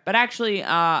there. But actually,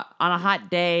 on a hot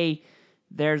day,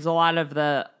 there's a lot of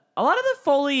the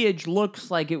foliage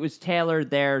looks like it was tailored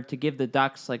there to give the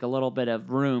ducks like a little bit of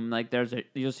room. Like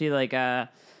you'll see like a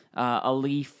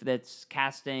leaf that's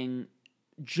casting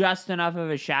just enough of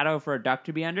a shadow for a duck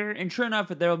to be under, and sure enough,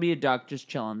 there'll be a duck just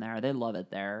chilling there. They love it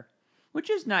there,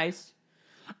 which is nice.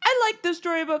 I like the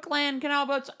Storybook Land canal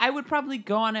boats. I would probably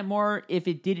go on it more if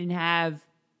it didn't have.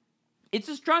 It's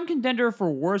a strong contender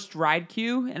for worst ride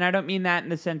queue, and I don't mean that in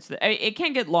the sense that it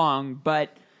can get long,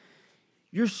 but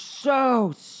you're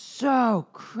so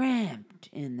cramped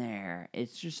in there.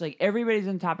 It's just like everybody's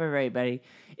on top of everybody.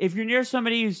 If you're near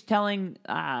somebody who's telling,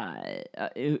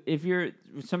 if you're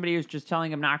somebody who's just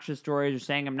telling obnoxious stories or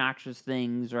saying obnoxious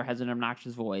things or has an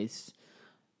obnoxious voice,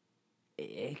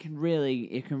 it can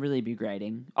really be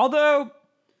grating. Although,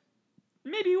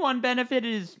 maybe one benefit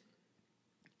is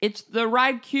it's the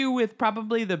ride queue with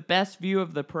probably the best view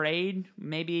of the parade.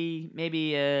 Maybe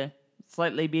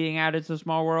slightly beating out It's a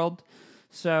Small World.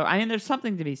 So, I mean, there's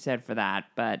something to be said for that,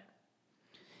 but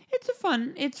it's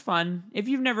fun. If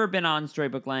you've never been on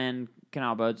Storybook Land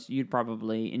canal boats, you'd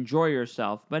probably enjoy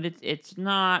yourself, but it's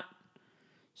not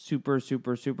super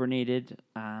needed.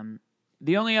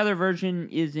 The only other version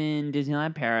is in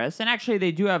Disneyland Paris, and actually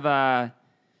they do have their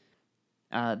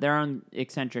own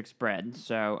eccentric spread,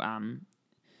 so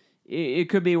it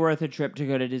could be worth a trip to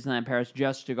go to Disneyland Paris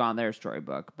just to go on their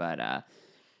storybook, but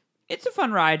it's a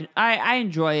fun ride. I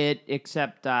enjoy it,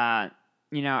 except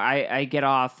I get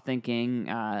off thinking,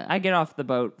 I get off the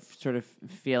boat sort of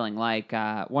feeling like,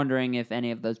 wondering if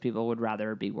any of those people would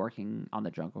rather be working on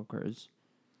the Jungle Cruise.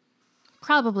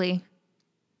 Probably.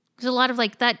 There's a lot of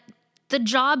like that. The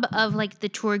job of like the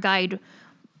tour guide,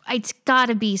 it's got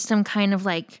to be some kind of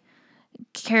like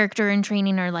character in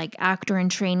training or like actor in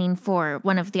training for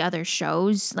one of the other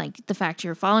shows. Like the fact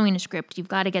you're following a script, you've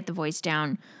got to get the voice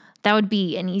down. That would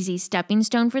be an easy stepping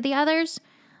stone for the others.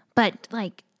 But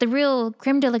like the real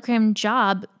creme de la creme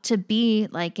job to be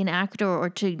like an actor or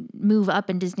to move up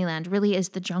in Disneyland really is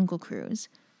the Jungle Cruise.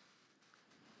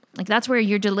 Like that's where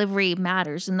your delivery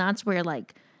matters, and that's where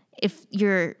like if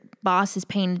your boss is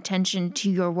paying attention to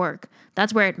your work,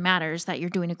 that's where it matters that you're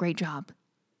doing a great job.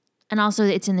 And also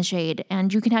it's in the shade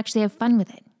and you can actually have fun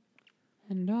with it.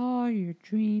 And all your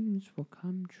dreams will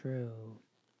come true.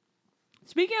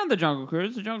 Speaking of the Jungle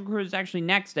Cruise is actually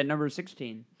next at number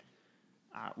 16,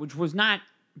 which was not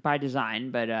by design,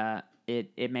 but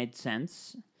it made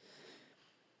sense.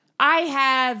 I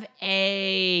have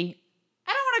I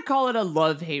don't want to call it a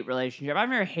love-hate relationship. I've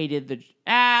never hated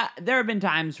there have been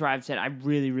times where I've said I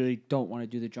really, really don't want to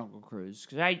do the Jungle Cruise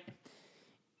because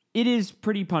it is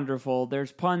pretty punderful.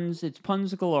 There's puns. It's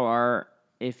puns galore.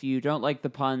 If you don't like the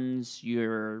puns,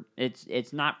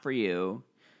 it's not for you.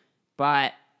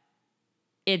 But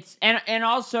it's and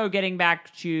also getting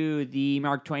back to the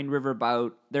Mark Twain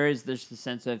riverboat, there's the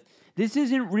sense of this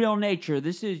isn't real nature.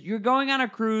 You're going on a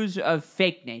cruise of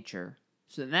fake nature.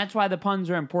 So that's why the puns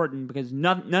are important because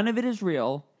none of it is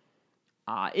real.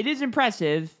 It is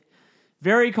impressive.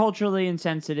 Very culturally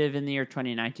insensitive in the year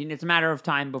 2019. It's a matter of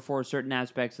time before certain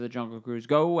aspects of the Jungle Cruise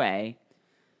go away.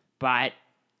 But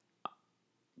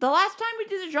the last time we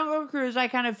did the Jungle Cruise, I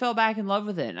kind of fell back in love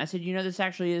with it. And I said, this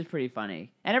actually is pretty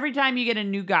funny. And every time you get a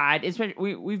new guide,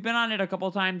 especially we've been on it a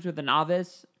couple times with a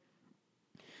novice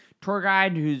tour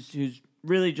guide who's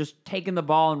really just taking the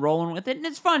ball and rolling with it. And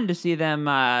it's fun to see them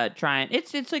trying.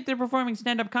 It's like they're performing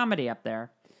stand-up comedy up there.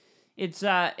 It's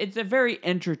a very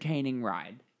entertaining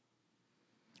ride.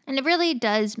 And it really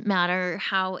does matter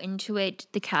how into it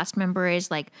the cast member is,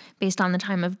 like based on the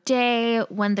time of day,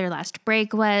 when their last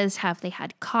break was, have they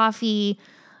had coffee?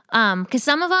 Because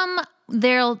some of them,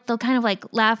 they'll kind of like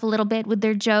laugh a little bit with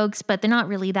their jokes, but they're not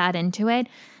really that into it.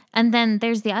 And then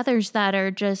there's the others that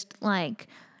are just like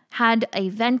had a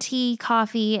venti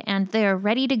coffee and they're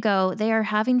ready to go. They are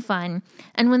having fun.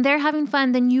 And when they're having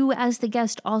fun, then you as the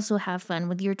guest also have fun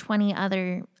with your 20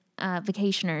 other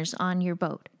vacationers on your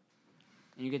boat.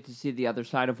 And you get to see the other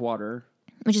side of water.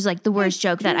 Which is like the worst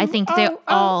joke that I think they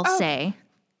all say.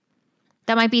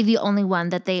 That might be the only one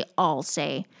that they all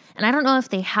say. And I don't know if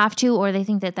they have to or they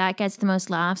think that gets the most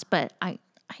laughs, but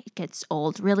it gets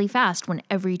old really fast when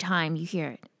every time you hear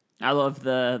it. I love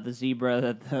the zebra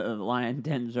that the lion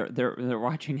dens they're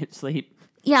watching it sleep.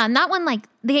 Yeah, and that one, like,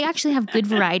 they actually have good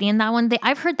variety in that one.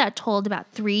 I've heard that told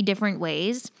about 3 different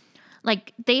ways.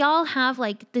 Like, they all have,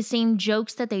 like, the same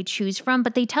jokes that they choose from,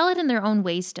 but they tell it in their own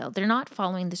way still. They're not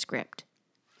following the script.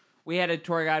 We had a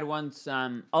tour guide once,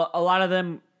 a lot of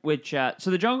them,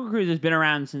 so the Jungle Cruise has been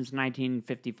around since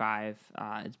 1955.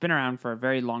 It's been around for a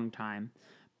very long time.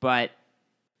 But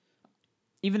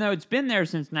even though it's been there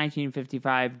since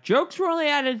 1955, jokes were only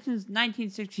added since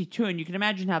 1962, and you can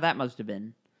imagine how that must have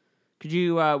been. Would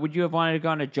you have wanted to go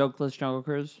on a jokeless Jungle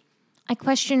Cruise? I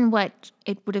question what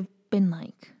it would have been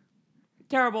like.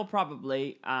 Terrible,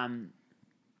 probably.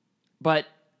 But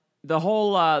the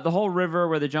whole river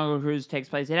where the Jungle Cruise takes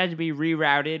place, it had to be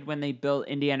rerouted when they built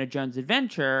Indiana Jones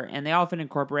Adventure, and they often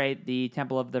incorporate the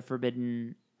Temple of the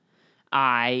Forbidden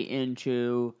Eye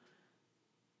into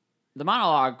the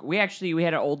monologue. We had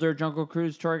an older Jungle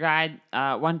Cruise tour guide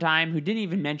one time who didn't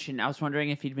even mention. I was wondering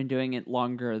if he'd been doing it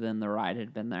longer than the ride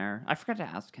had been there. I forgot to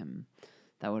ask him.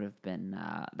 That would have been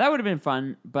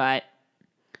fun, but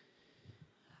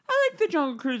I like the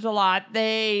Jungle Cruise a lot.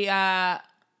 They,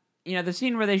 the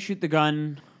scene where they shoot the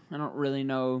gun, I don't really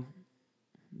know.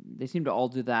 They seem to all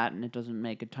do that, and it doesn't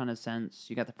make a ton of sense.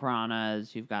 You got the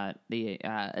piranhas, you've got the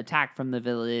attack from the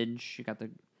village, you got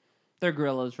they're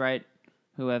gorillas, right?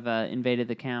 Who have invaded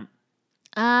the camp.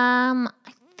 I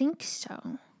think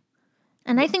so.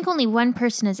 And I think only one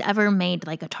person has ever made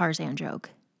like a Tarzan joke.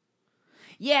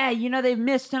 Yeah, they've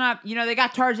missed enough. They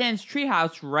got Tarzan's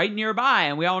treehouse right nearby,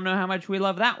 and we all know how much we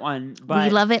love that one. But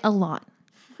we love it a lot.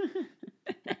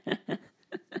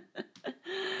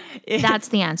 That's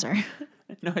the answer.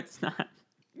 No, it's not.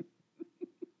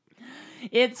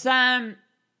 It's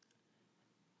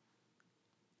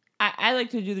I like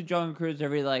to do the Jungle Cruise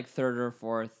every like 3rd or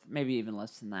 4th, maybe even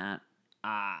less than that.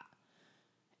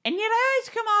 And yet I always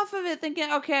come off of it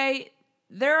thinking, okay,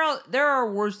 there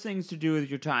are worse things to do with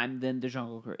your time than the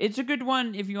Jungle Cruise. It's a good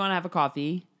one if you want to have a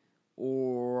coffee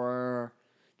or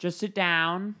just sit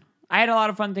down. I had a lot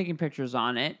of fun taking pictures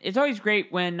on it. It's always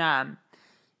great when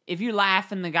if you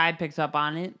laugh and the guy picks up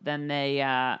on it, then they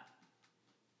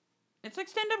it's like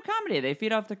stand-up comedy. They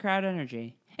feed off the crowd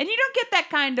energy. And you don't get that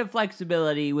kind of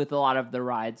flexibility with a lot of the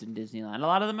rides in Disneyland. A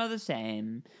lot of them are the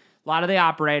same. A lot of the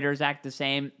operators act the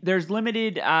same. There's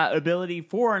limited ability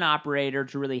for an operator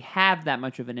to really have that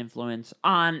much of an influence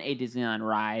on a Disneyland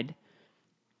ride.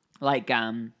 Like,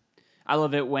 I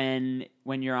love it when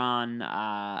you're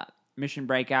on Mission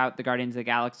Breakout, the Guardians of the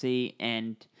Galaxy,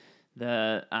 and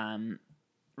the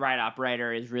ride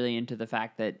operator is really into the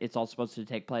fact that it's all supposed to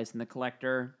take place in the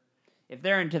collector. If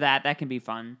they're into that, that can be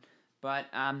fun. But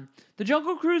the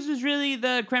Jungle Cruise is really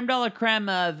the creme de la creme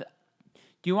of,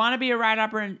 do you want to be a ride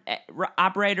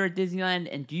operator at Disneyland,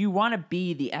 and do you want to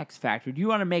be the X Factor? Do you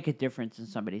want to make a difference in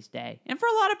somebody's day? And for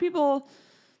a lot of people,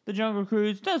 the Jungle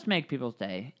Cruise does make people's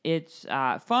day. It's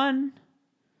fun.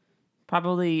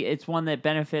 Probably it's one that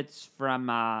benefits from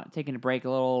taking a break a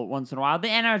little once in a while. The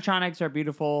animatronics are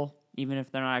beautiful, even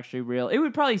if they're not actually real. It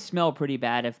would probably smell pretty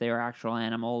bad if they were actual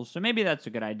animals, so maybe that's a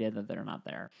good idea that they're not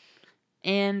there.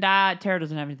 And Tara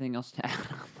doesn't have anything else to add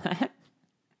on that.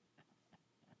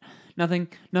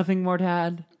 Nothing more to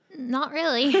add? Not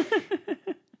really.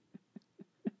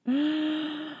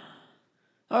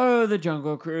 Oh, the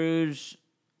Jungle Cruise.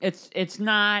 It's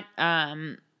not.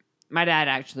 My dad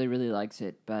actually really likes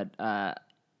it, but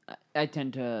we don't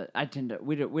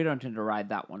tend to ride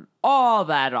that one all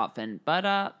that often.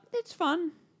 But it's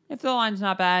fun. If the line's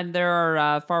not bad, there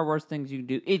are far worse things you can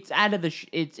do. It's out of the.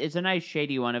 It's a nice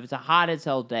shady one. If it's a hot as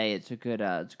hell day, it's a good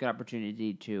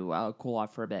opportunity to cool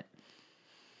off for a bit.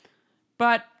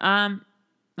 But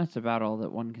that's about all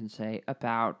that one can say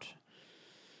about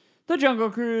the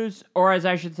Jungle Cruise, or as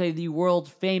I should say, the world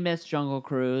famous Jungle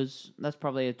Cruise. That's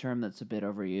probably a term that's a bit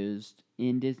overused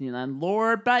in Disneyland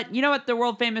lore, but you know what? The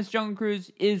world famous Jungle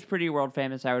Cruise is pretty world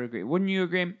famous. I would agree. Wouldn't you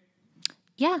agree?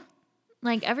 Yeah,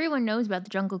 like everyone knows about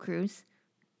the Jungle Cruise.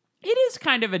 It is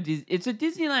kind of it's a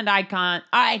Disneyland icon.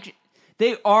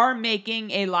 They are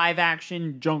making a live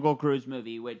action Jungle Cruise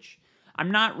movie, which I'm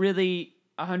not really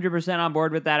 100% on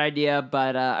board with that idea,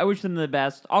 but I wish them the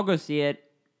best. I'll go see it.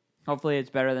 Hopefully it's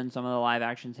better than some of the live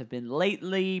actions have been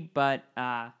lately, but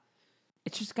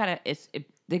it's just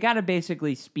they gotta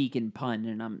basically speak in pun,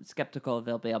 and I'm skeptical if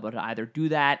they'll be able to either do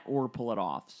that or pull it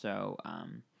off. So,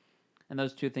 and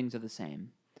those two things are the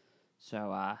same.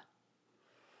 So,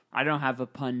 I don't have a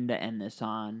pun to end this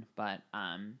on, but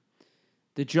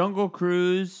the Jungle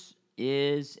Cruise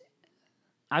is.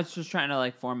 I was just trying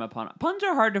to form a pun. Puns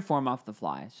are hard to form off the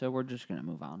fly, so we're just gonna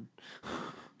move on. Do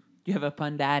you have a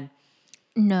pun, Dad?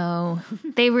 No,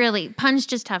 puns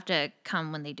just have to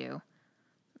come when they do.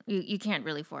 You can't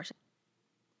really force it.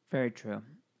 Very true.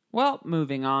 Well,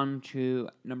 moving on to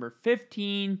number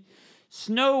 15,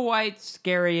 Snow White's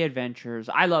Scary Adventures.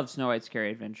 I love Snow White's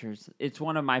Scary Adventures. It's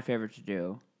one of my favorites to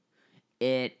do.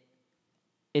 It's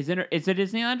a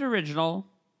Disneyland original.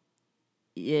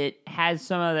 It has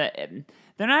some of the.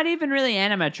 They're not even really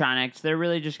animatronics. They're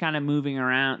really just kind of moving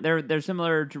around. They're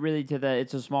similar to the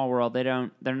It's a Small World.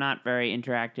 They're not very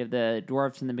interactive. The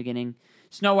dwarfs in the beginning.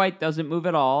 Snow White doesn't move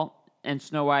at all, and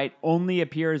Snow White only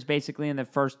appears basically in the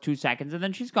first 2 seconds, and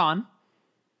then she's gone.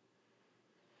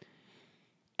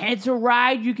 And it's a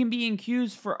ride you can be in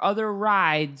queues for other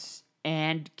rides,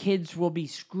 and kids will be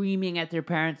screaming at their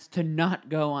parents to not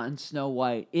go on Snow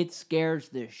White. It scares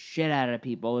the shit out of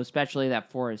people, especially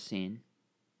that forest scene.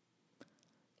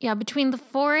 Yeah, between the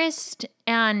forest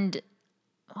and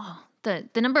the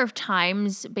number of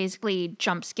times basically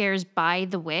jump scares by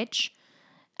the witch,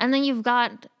 and then you've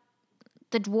got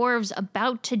the dwarves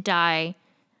about to die,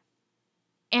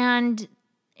 and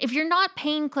if you're not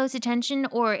paying close attention,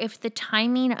 or if the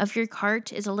timing of your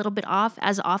cart is a little bit off,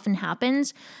 as often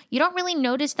happens, you don't really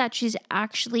notice that she's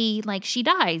actually, she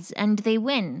dies and they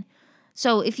win.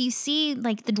 So if you see,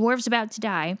 the dwarves about to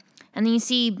die, and then you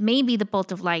see maybe the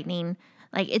bolt of lightning,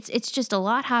 it's just a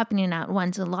lot happening at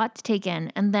once, a lot to take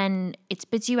in, and then it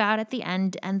spits you out at the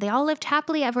end, and they all lived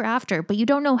happily ever after, but you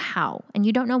don't know how, and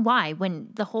you don't know why, when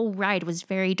the whole ride was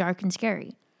very dark and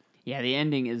scary. Yeah, the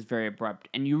ending is very abrupt,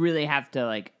 and you really have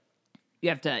to you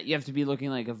have to be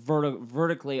looking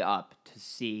vertically up to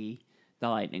see the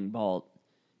lightning bolt.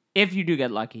 If you do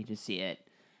get lucky to see it,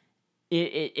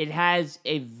 it has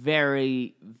a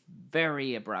very,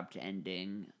 very abrupt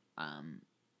ending.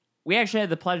 We actually had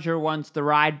the pleasure once the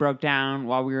ride broke down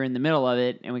while we were in the middle of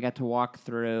it, and we got to walk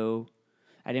through.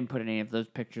 I didn't put any of those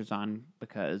pictures on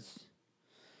because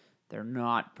they're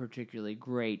not particularly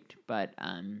great, but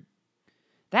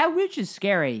That witch is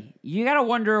scary. You gotta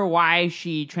wonder why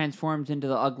she transforms into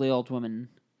the ugly old woman.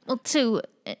 Well, to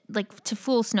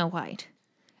fool Snow White.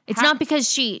 It's not because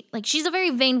she's a very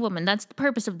vain woman. That's the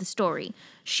purpose of the story.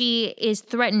 She is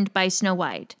threatened by Snow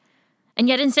White. And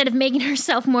yet instead of making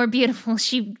herself more beautiful,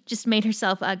 she just made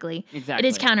herself ugly. Exactly. It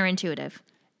is counterintuitive.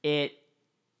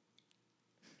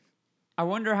 I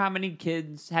wonder how many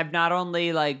kids have not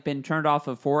only like been turned off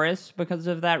of forests because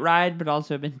of that ride, but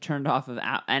also been turned off of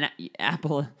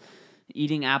apple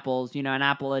eating apples. You know, an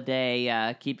apple a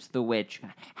day keeps the witch.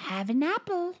 Have an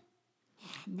apple,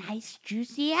 nice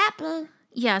juicy apple.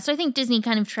 Yeah, so I think Disney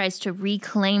kind of tries to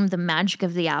reclaim the magic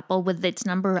of the apple with its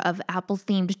number of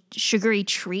apple-themed sugary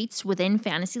treats within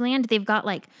Fantasyland. They've got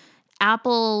like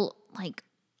apple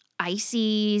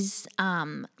ices,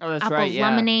 apple right, yeah.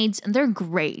 lemonades, and they're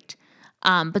great.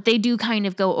 But they do kind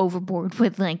of go overboard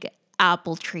with like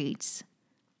apple treats.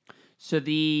 So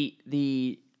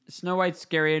the Snow White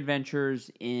Scary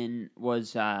Adventures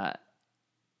was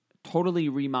totally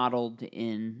remodeled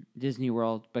in Disney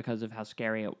World because of how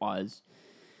scary it was.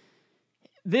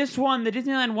 This one, the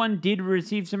Disneyland one, did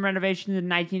receive some renovations in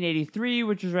 1983,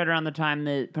 which was right around the time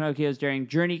that Pinocchio's Daring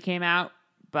Journey came out.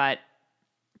 But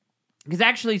because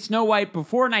actually Snow White,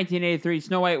 before 1983,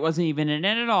 Snow White wasn't even in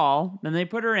it at all. Then they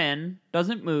put her in,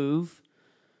 doesn't move.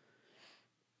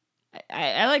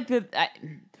 I like that.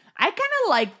 I kind of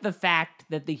like the fact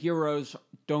that the heroes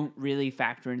don't really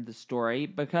factor into the story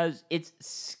because it's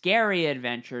scary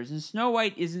adventures, and Snow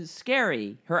White isn't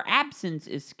scary. Her absence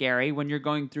is scary when you're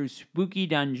going through spooky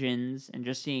dungeons and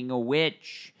just seeing a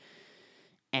witch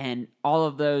and all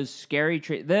of those scary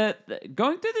trees.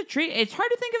 Going through the tree, it's hard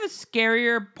to think of a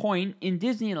scarier point in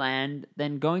Disneyland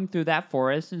than going through that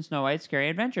forest in Snow White's Scary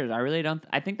Adventures. I really don't.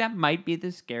 I think that might be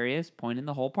the scariest point in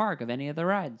the whole park of any of the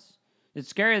rides.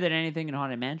 It's scarier than anything in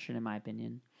Haunted Mansion, in my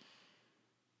opinion.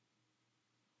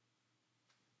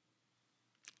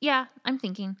 Yeah, I'm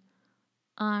thinking.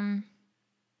 I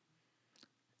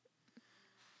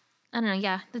don't know.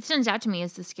 Yeah, that stands out to me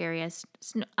as the scariest.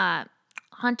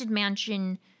 Haunted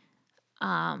Mansion.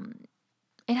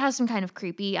 It has some kind of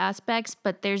creepy aspects,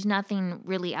 but there's nothing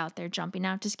really out there jumping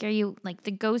out to scare you. Like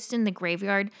the ghosts in the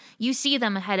graveyard, you see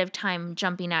them ahead of time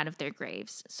jumping out of their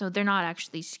graves, so they're not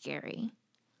actually scary.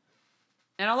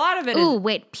 And a lot of it is... Ooh,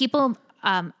 wait, people...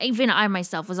 even I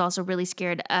myself was also really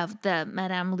scared of the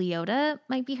Madame Leota,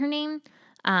 might be her name.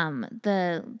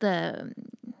 The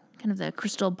kind of the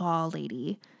crystal ball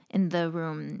lady in the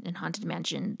room in Haunted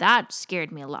Mansion. That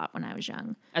scared me a lot when I was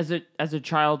young. As a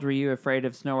child, were you afraid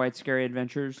of Snow White's Scary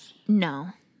Adventures? No.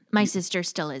 My sister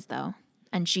still is, though.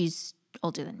 And she's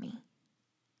older than me.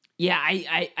 Yeah,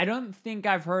 I don't think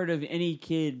I've heard of any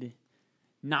kid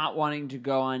not wanting to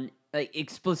go on, like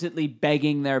explicitly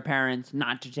begging their parents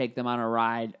not to take them on a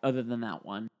ride other than that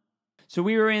one. So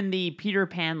we were in the Peter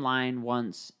Pan line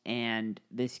once, and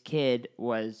this kid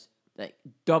was like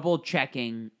double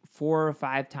checking 4 or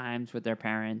 5 times with their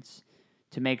parents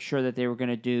to make sure that they were going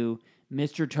to do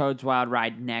Mr. Toad's Wild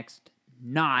Ride next,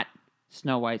 not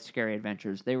Snow White's Scary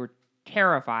Adventures. They were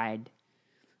terrified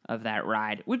of that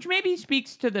ride, which maybe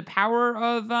speaks to the power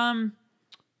of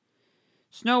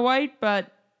Snow White,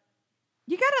 but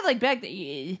you gotta like back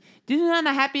Disneyland,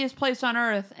 the happiest place on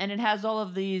earth, and it has all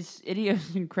of these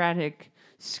idiosyncratic,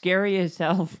 scary as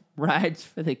hell rides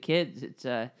for the kids.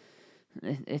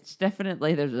 It's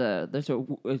definitely there's a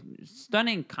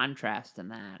stunning contrast in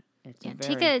that.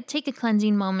 Take a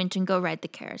cleansing moment and go ride the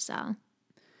carousel.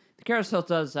 The carousel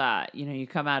does, you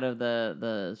come out of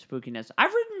the spookiness.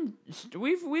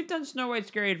 We've done Snow White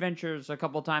Scary Adventures a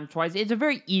couple times, twice. It's a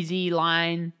very easy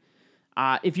line.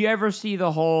 If you ever see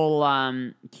the whole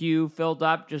queue filled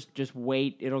up, just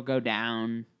wait. It'll go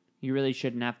down. You really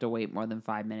shouldn't have to wait more than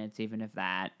 5 minutes, even if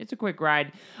that. It's a quick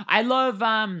ride. I love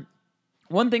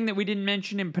one thing that we didn't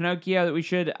mention in Pinocchio that we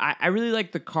should. I really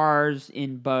like the cars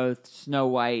in both Snow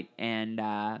White and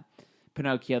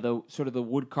Pinocchio. The sort of the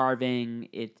wood carving.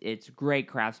 It's great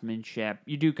craftsmanship.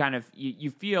 You do kind of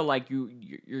you feel like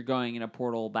you're going in a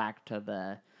portal back to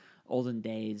the olden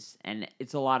days, and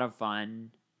it's a lot of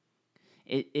fun.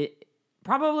 It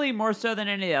probably more so than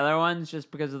any of the other ones,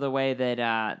 just because of the way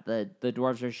that the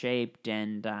dwarves are shaped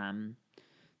and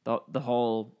the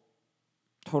whole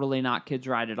totally not kids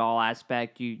ride at all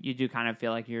aspect. You do kind of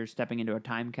feel like you're stepping into a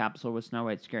time capsule with Snow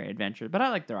White's Scary Adventure, but I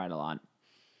like the ride a lot.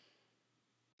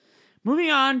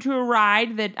 Moving on to a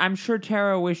ride that I'm sure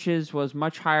Tara wishes was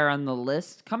much higher on the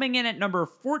list. Coming in at number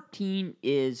 14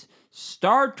 is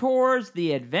Star Tours: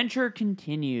 The Adventure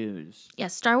Continues. Yeah,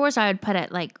 Star Wars I would put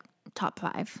at like top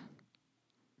 5.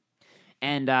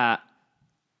 And I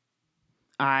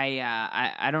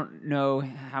don't know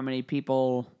how many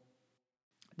people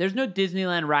there's no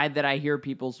Disneyland ride that I hear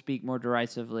people speak more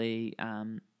derisively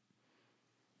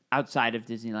outside of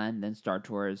Disneyland than Star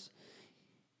Tours.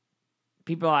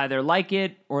 People either like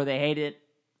it or they hate it.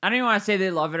 I don't even want to say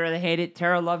they love it or they hate it.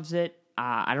 Tara loves it.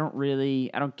 I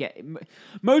don't get...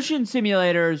 Motion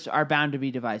simulators are bound to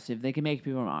be divisive. They can make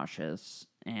people nauseous.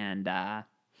 And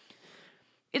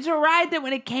it's a ride that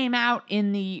when it came out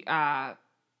in the...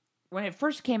 when it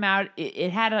first came out,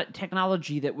 it had a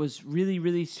technology that was really,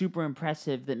 really super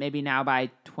impressive that maybe now by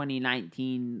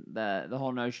 2019, the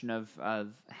whole notion of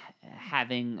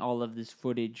having all of this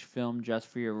footage filmed just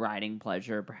for your riding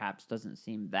pleasure perhaps doesn't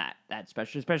seem that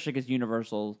special, especially because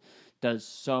Universal does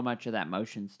so much of that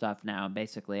motion stuff now,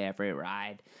 basically every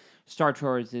ride. Star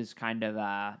Tours is kind of...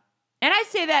 and I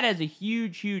say that as a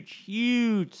huge, huge,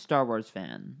 huge Star Wars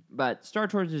fan, but Star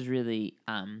Tours is really...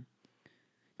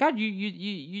 God,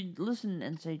 you listen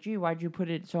and say, "Gee, why'd you put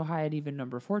it so high at even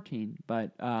number 14?"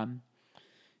 But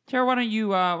Tara, why don't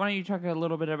you talk a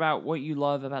little bit about what you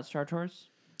love about Star Tours?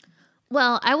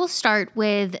 Well, I will start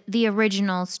with the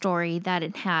original story that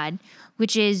it had,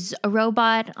 which is a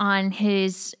robot on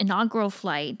his inaugural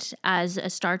flight as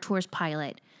a Star Tours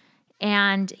pilot,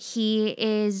 and he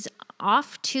is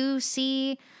off to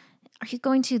see. Are you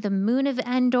going to the moon of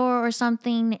Endor or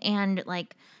something? And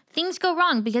like things go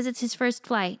wrong because it's his first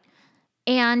flight.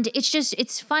 And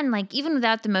it's fun. Like, even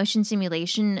without the motion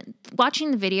simulation,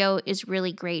 watching the video is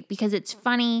really great because it's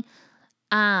funny.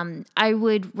 I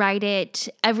would ride it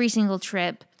every single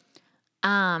trip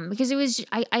because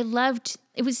I loved,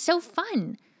 it was so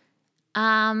fun.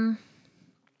 And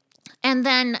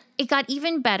then it got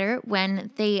even better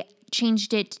when they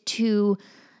changed it to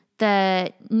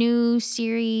the new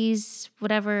series,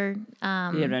 whatever.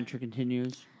 The adventure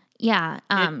continues. Yeah.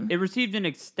 It received an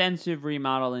extensive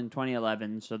remodel in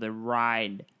 2011, so the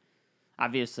ride,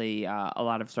 obviously, a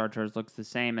lot of Star Tours looks the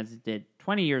same as it did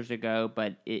 20 years ago,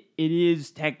 but it is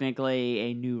technically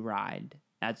a new ride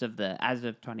as of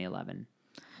 2011.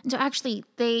 So actually,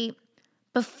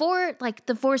 before like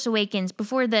The Force Awakens,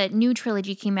 before the new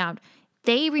trilogy came out,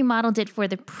 they remodeled it for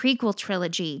the prequel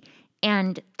trilogy,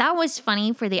 and that was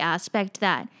funny for the aspect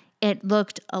that it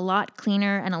looked a lot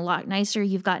cleaner and a lot nicer.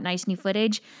 You've got nice new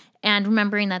footage. And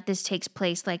remembering that this takes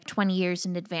place like 20 years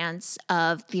in advance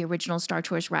of the original Star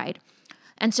Tours ride.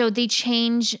 And so they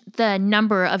change the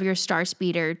number of your Star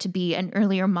Speeder to be an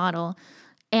earlier model.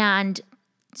 And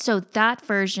so that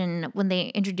version, when they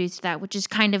introduced that, which is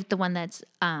kind of the one that's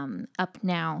up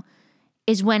now,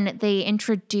 is when they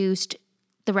introduced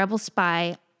the Rebel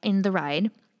Spy in the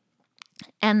ride.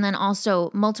 And then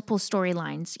also multiple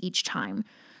storylines each time.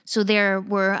 So there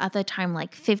were at the time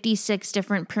like 56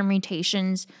 different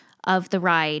permutations of the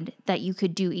ride that you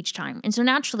could do each time. And so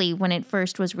naturally, when it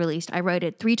first was released, I rode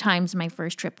it 3 times my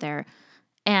first trip there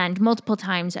and multiple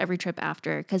times every trip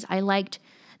after because I liked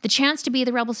the chance to be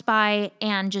the Rebel Spy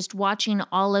and just watching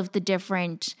all of the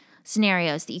different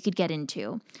scenarios that you could get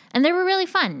into. And they were really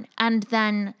fun. And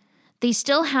then they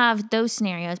still have those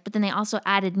scenarios, but then they also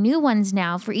added new ones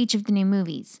now for each of the new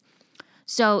movies.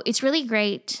 So it's really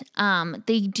great.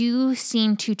 They do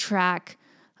seem to track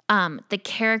the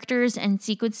characters and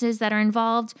sequences that are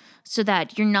involved so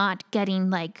that you're not getting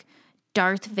like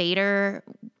Darth Vader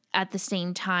at the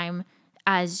same time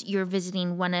as you're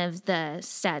visiting one of the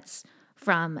sets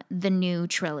from the new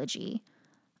trilogy.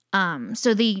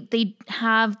 So they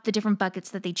have the different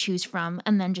buckets that they choose from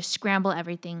and then just scramble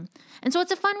everything. And so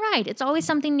it's a fun ride. It's always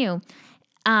something new.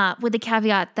 With the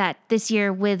caveat that this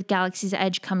year with Galaxy's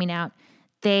Edge coming out,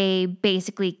 they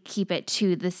basically keep it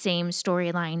to the same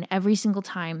storyline every single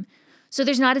time. So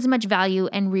there's not as much value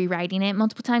in rewriting it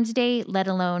multiple times a day, let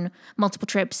alone multiple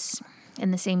trips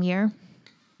in the same year.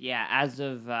 Yeah, as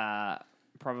of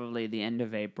probably the end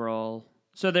of April.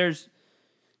 So there's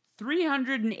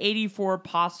 384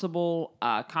 possible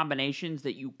combinations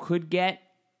that you could get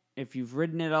if you've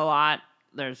ridden it a lot.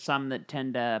 There's some that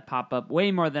tend to pop up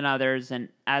way more than others, and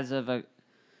as of a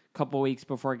couple weeks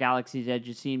before Galaxy's Edge,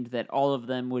 it seemed that all of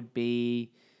them would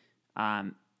be...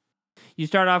 you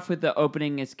start off with the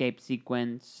opening escape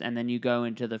sequence, and then you go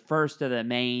into the first of the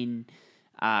main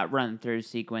run-through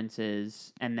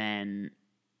sequences, and then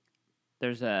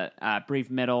there's a brief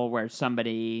middle where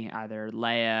somebody, either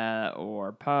Leia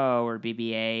or Poe or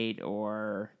BB-8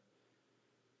 or...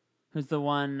 Who's the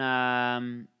one...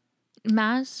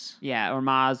 Maz? Yeah, or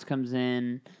Maz comes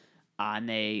in, and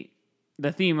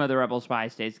the theme of the Rebel Spy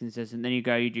stays consistent. Then you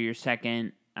do your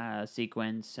second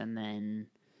sequence, and then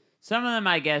some of them,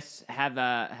 I guess,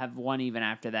 have one even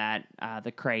after that.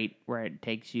 The crate where it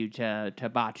takes you to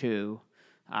Batuu,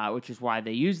 which is why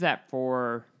they use that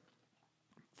for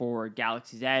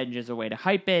Galaxy's Edge as a way to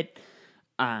hype it.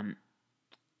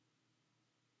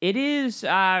 it is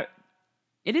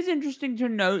interesting to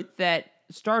note that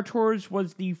Star Tours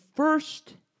was the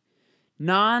first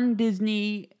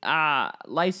non-Disney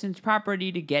licensed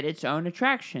property to get its own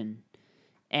attraction.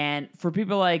 And for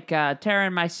people like Tara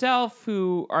and myself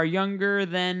who are younger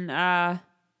than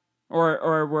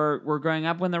or were growing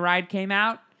up when the ride came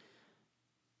out,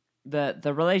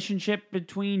 the relationship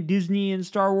between Disney and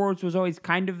Star Wars was always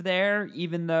kind of there,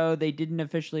 even though they didn't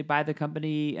officially buy the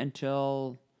company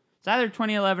until it's either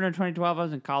 2011 or 2012. I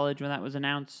was in college when that was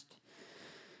announced.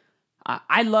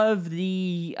 I love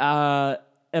the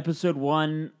episode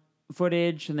 1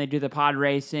 footage when they do the pod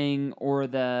racing, or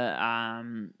the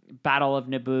Battle of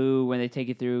Naboo when they take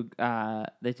you through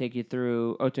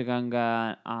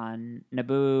Otogunga on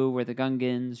Naboo, where the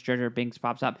Gungans, Jar Jar Binks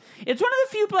pops up. It's one of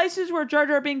the few places where Jar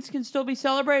Jar Binks can still be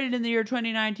celebrated in the year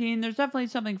 2019. There's definitely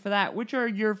something for that. Which are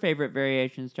your favorite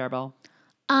variations, Tarbell?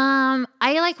 I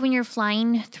like when you're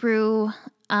flying through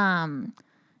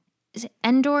is it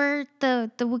Endor, the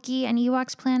Wookiee and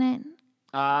Ewoks planet?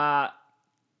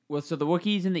 Well, so the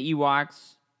Wookiees and the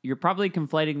Ewoks, you're probably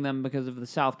conflating them because of the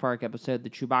South Park episode, the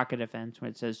Chewbacca defense,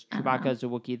 when it says Chewbacca is a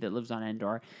Wookiee that lives on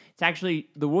Endor. It's actually,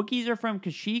 the Wookiees are from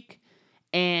Kashyyyk,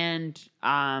 and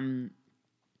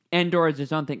Endor is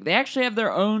its own thing. They actually have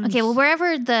their own... Okay, well,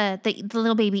 wherever the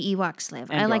little baby Ewoks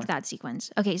live. Endor. I like that sequence.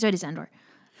 Okay, so it is Endor.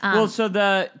 Well, so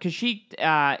the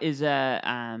Kashyyyk is a...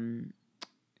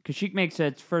 Kashyyyk makes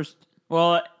its first...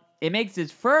 Well... It makes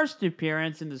its first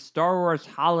appearance in the Star Wars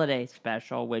Holiday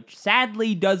Special, which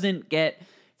sadly doesn't get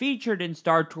featured in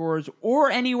Star Tours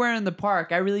or anywhere in the park.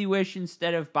 I really wish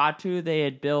instead of Batuu, they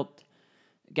had built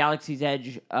Galaxy's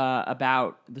Edge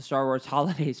about the Star Wars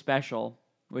Holiday Special,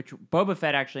 which Boba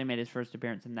Fett actually made his first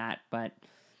appearance in that. But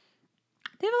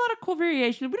they have a lot of cool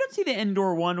variations. We don't see the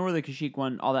Endor one or the Kashyyyk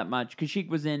one all that much. Kashyyyk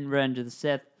was in Revenge of the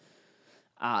Sith.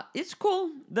 It's cool.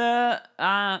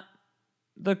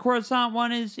 The Coruscant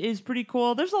one is pretty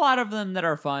cool. There's a lot of them that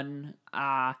are fun.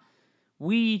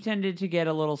 We tended to get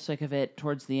a little sick of it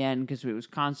towards the end because it was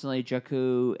constantly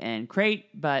Jakku and Crate,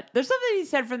 but there's something to be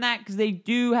said from that because they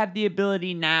do have the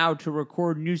ability now to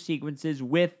record new sequences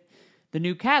with the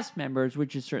new cast members,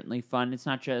 which is certainly fun. It's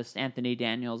not just Anthony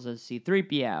Daniels as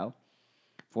C-3PO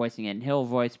voicing it, and he'll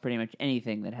voice pretty much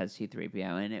anything that has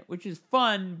C-3PO in it, which is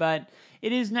fun, but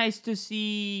it is nice to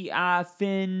see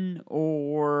Finn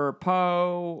or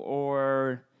Poe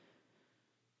or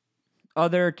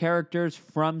other characters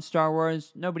from Star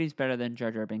Wars. Nobody's better than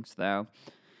Jar Jar Binks, though.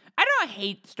 I don't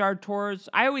hate Star Tours.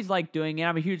 I always like doing it.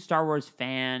 I'm a huge Star Wars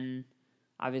fan.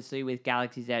 Obviously, with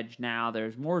Galaxy's Edge now,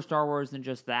 there's more Star Wars than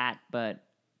just that, but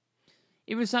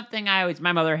it was something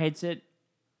my mother hates it.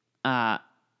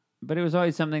 But it was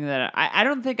always something that I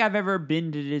don't think I've ever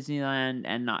been to Disneyland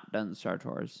and not done Star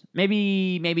Tours.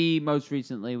 Maybe most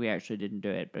recently we actually didn't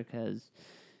do it because...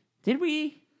 Did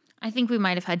we? I think we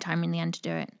might have had time in the end to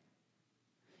do it.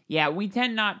 Yeah, we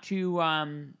tend not to...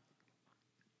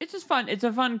 It's just fun. It's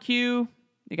a fun queue.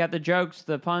 You got the jokes,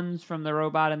 the puns from the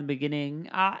robot in the beginning.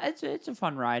 It's a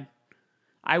fun ride.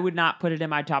 I would not put it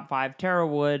in my top 5. Tara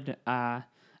would. I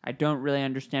don't really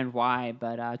understand why,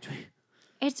 but...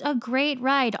 It's a great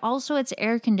ride. Also, it's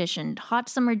air conditioned. Hot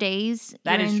summer days,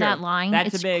 that you're is in true. that line.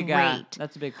 That's it's a big, great.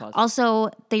 That's a big plus. Also,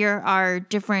 there are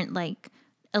different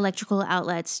electrical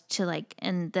outlets to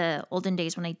in the olden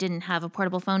days when I didn't have a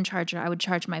portable phone charger, I would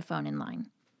charge my phone in line.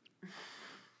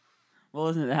 Well,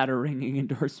 isn't that a ringing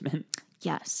endorsement?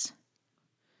 Yes.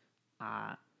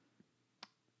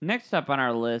 Next up on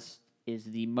our list is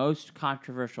the most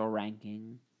controversial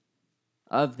ranking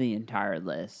of the entire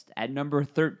list. At number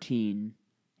 13,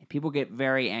 and people get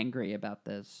very angry about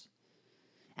this.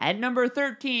 At number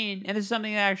 13, and this is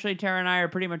something that actually Tara and I are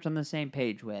pretty much on the same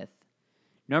page with.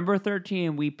 Number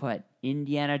 13, we put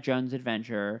Indiana Jones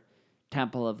Adventure,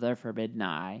 Temple of the Forbidden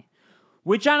Eye,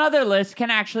 which on other lists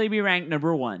can actually be ranked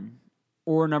number 1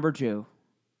 or number 2.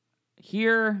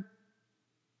 Here,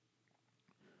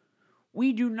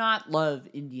 we do not love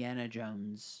Indiana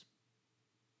Jones.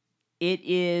 It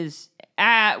is,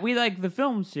 we like the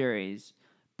film series,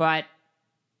 but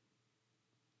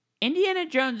Indiana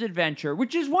Jones Adventure,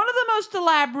 which is one of the most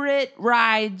elaborate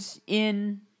rides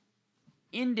in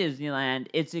Disneyland.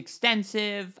 It's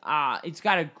extensive. It's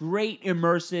got a great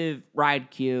immersive ride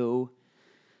queue.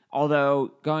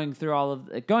 Although going through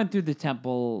the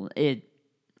temple, it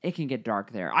can get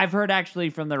dark there. I've heard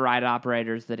actually from the ride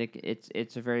operators that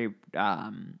it's a very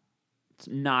it's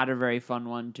not a very fun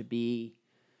one to be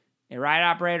a ride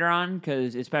operator on,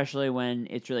 because especially when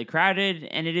it's really crowded,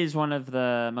 and it is one of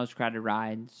the most crowded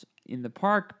rides in the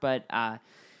park, but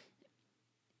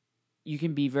you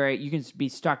can be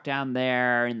stuck down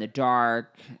there in the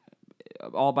dark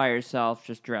all by yourself,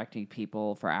 just directing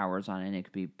people for hours on end. It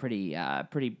could be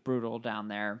pretty brutal down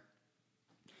there.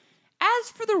 As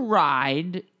for the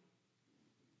ride,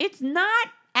 it's not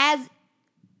as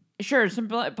sure.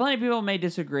 Plenty of people may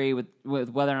disagree with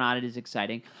whether or not it is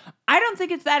exciting. I don't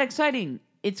think it's that exciting.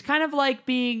 It's kind of like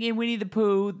being in Winnie the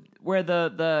Pooh, where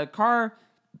the car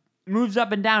moves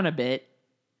up and down a bit.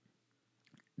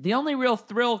 The only real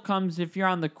thrill comes if you're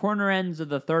on the corner ends of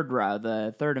the third row,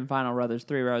 the third and final row. There's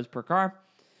 3 rows per car.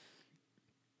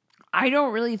 I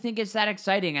don't really think it's that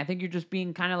exciting. I think you're just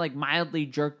being kind of like mildly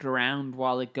jerked around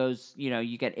while it goes,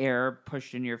 you get air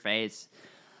pushed in your face.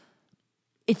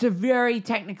 It's a very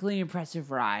technically impressive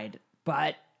ride,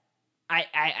 but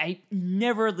I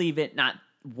never leave it not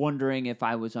wondering if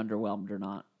I was underwhelmed or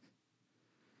not.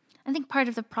 I think part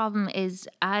of the problem is,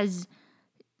 as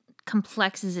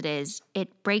complex as it is,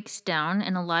 it breaks down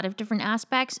in a lot of different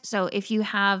aspects. So if you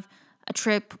have a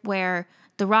trip where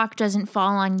the rock doesn't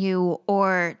fall on you,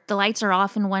 or the lights are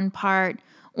off in one part,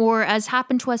 or as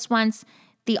happened to us once,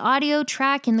 the audio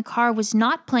track in the car was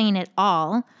not playing at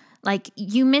all, like,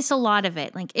 you miss a lot of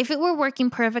it. Like, if it were working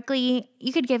perfectly,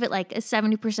 you could give it like a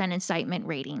 70% excitement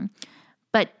rating.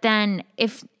 But then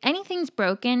if anything's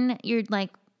broken, you're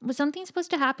like, was something supposed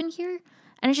to happen here?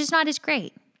 And it's just not as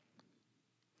great.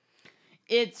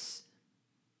 It's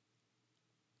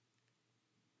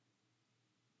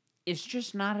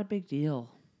just not a big deal.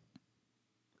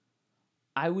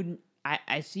 I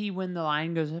see when the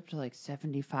line goes up to like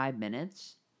 75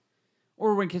 minutes.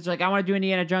 Or when kids are like, I want to do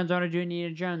Indiana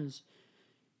Jones,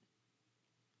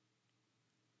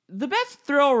 The best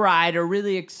thrill ride are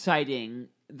really exciting.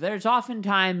 There's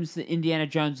oftentimes the Indiana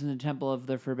Jones and the Temple of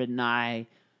the Forbidden Eye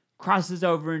crosses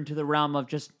over into the realm of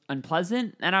just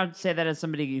unpleasant. And I would say that as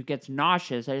somebody who gets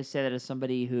nauseous. I just say that as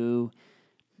somebody who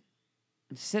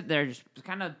sit there just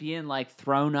kind of being like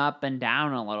thrown up and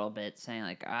down a little bit, saying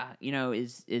like,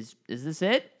 is this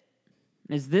it?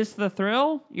 Is this the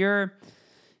thrill? You're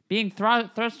being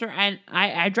thruster, and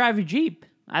I drive a Jeep.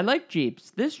 I like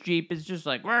Jeeps. This Jeep is just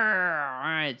like,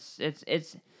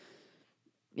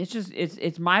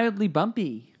 it's mildly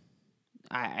bumpy.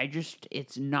 It's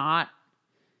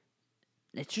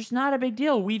just not a big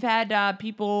deal. We've had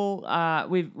people,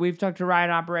 we've talked to ride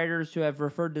operators who have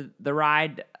referred to the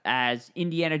ride as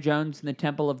Indiana Jones and the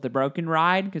Temple of the Broken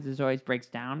ride, because it always breaks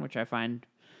down, which I find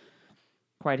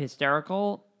quite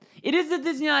hysterical. It is a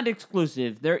Disneyland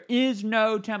exclusive. There is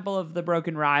no Temple of the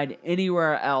Broken ride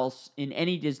anywhere else in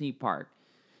any Disney park.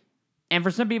 And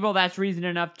for some people, that's reason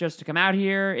enough just to come out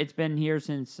here. It's been here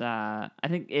since, I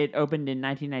think it opened in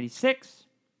 1996.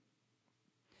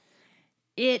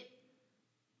 I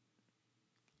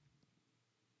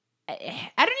don't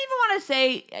even want to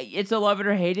say it's a love it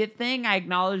or hate it thing. I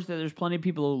acknowledge that there's plenty of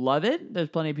people who love it. There's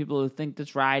plenty of people who think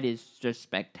this ride is just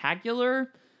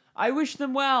spectacular. I wish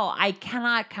them well. I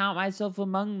cannot count myself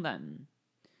among them.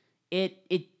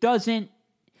 It doesn't.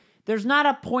 There's not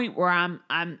a point where I'm,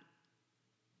 and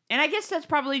I guess that's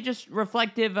probably just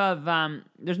reflective of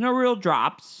there's no real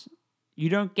drops. You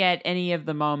don't get any of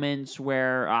the moments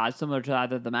where similar to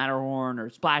either the Matterhorn or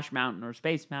Splash Mountain or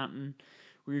Space Mountain,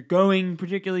 where you're going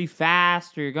particularly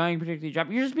fast or you're going particularly drop.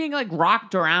 You're just being like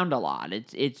rocked around a lot.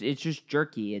 It's just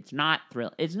jerky. It's not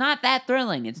It's not that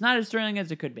thrilling. It's not as thrilling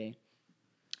as it could be.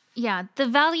 Yeah, the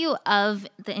value of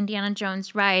the Indiana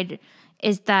Jones ride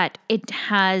is that it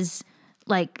has,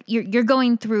 like, you're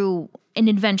going through an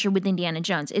adventure with Indiana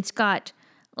Jones. It's got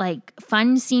like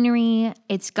fun scenery.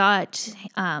 It's got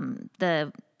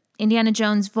the Indiana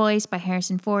Jones voice by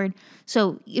Harrison Ford.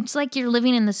 So it's like you're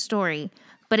living in the story.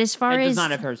 But as far as... It does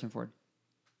not have Harrison Ford.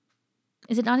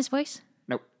 Is it not his voice?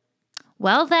 Nope.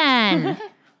 Well then.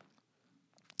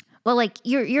 Well, like,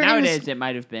 you're nowadays it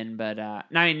might have been, but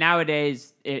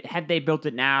nowadays, had they built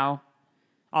it now,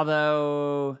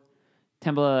 although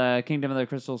Kingdom of the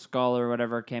Crystal Skull or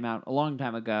whatever came out a long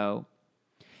time ago,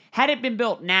 had it been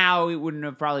built now, it wouldn't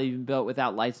have probably been built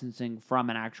without licensing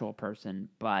from an actual person.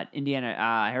 But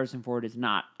Harrison Ford is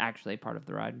not actually part of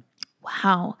the ride.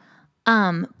 Wow.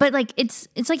 But like it's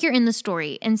like you're in the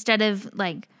story instead of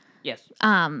like yes.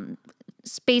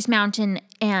 Space Mountain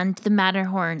and the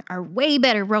Matterhorn are way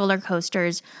better roller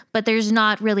coasters, but there's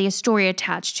not really a story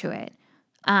attached to it.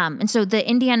 And so the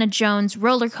Indiana Jones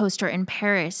roller coaster in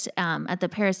Paris, at the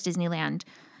Paris Disneyland,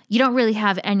 you don't really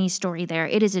have any story there.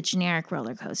 It is a generic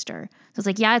roller coaster. So it's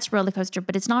like, yeah, it's a roller coaster,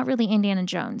 but it's not really Indiana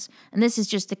Jones. And this is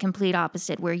just the complete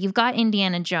opposite, where you've got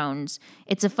Indiana Jones.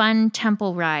 It's a fun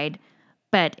temple ride,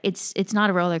 but it's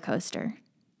not a roller coaster.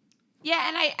 Yeah,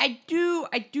 and I do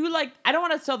like, I don't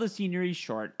want to sell the scenery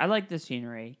short. I like the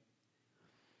scenery.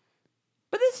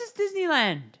 But this is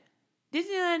Disneyland.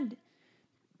 Disneyland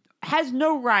has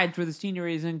no rides where the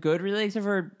scenery isn't good, really, except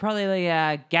for probably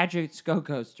like Gadget's Go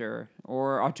Coaster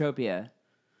or Autopia.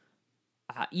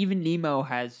 Even Nemo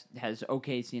has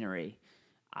okay scenery.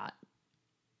 Uh,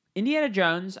 Indiana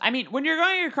Jones, I mean, when you're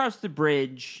going across the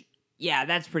bridge, yeah,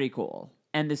 that's pretty cool.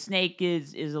 And the snake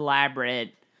is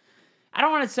elaborate. I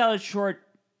don't want to sell it short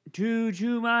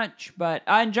too much, but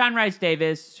and John Rhys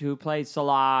Davis, who plays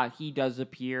Salah, he does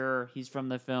appear. He's from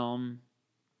the film.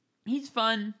 He's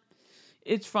fun.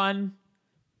 It's fun.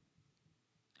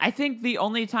 I think the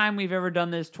only time we've ever done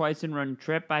this twice in one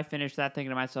trip, I finished that thinking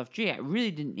to myself, gee, I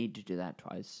really didn't need to do that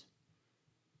twice.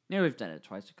 Yeah, we've done it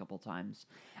twice a couple times.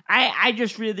 I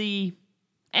just really,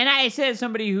 and I say as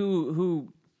somebody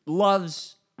who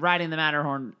loves riding the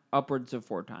Matterhorn upwards of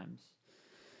 4 times.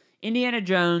 Indiana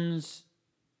Jones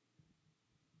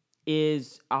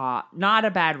is not a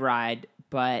bad ride,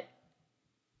 but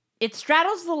it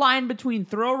straddles the line between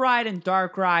thrill ride and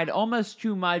dark ride almost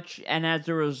too much, and as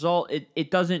a result,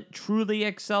 it doesn't truly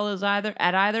excel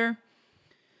at either.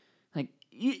 Like,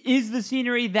 is the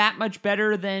scenery that much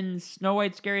better than Snow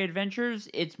White's Scary Adventures?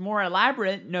 It's more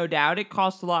elaborate, no doubt. It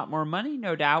costs a lot more money,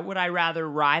 no doubt. Would I rather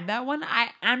ride that one?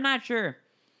 I'm not sure.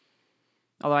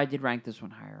 Although I did rank this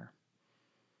one higher.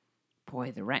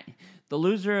 Boy, the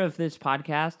loser of this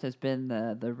podcast has been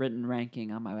the written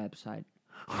ranking on my website.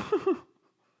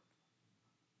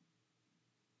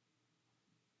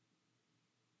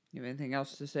 You have anything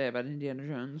else to say about Indiana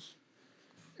Jones?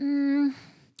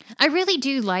 I really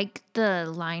do like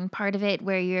the line part of it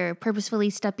where you're purposefully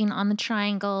stepping on the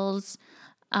triangles,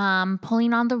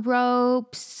 pulling on the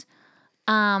ropes.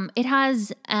 It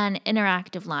has an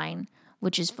interactive line,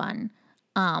 which is fun.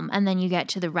 And then you get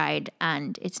to the ride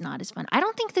and it's not as fun. I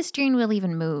don't think the steering wheel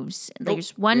even moves.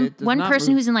 There's one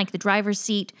person who's in like the driver's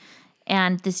seat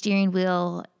and the steering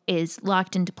wheel is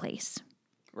locked into place.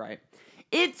 Right.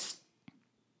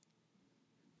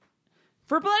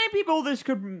 For plenty of people, this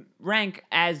could rank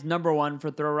as number 1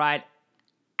 for thrill ride.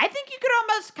 I think you could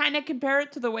almost kind of compare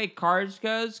it to the way Cars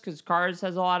goes, because Cars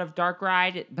has a lot of dark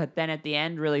ride, but then at the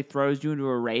end really throws you into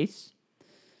a race.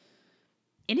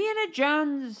 Indiana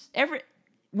Jones,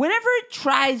 whenever it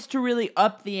tries to really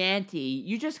up the ante,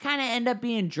 you just kind of end up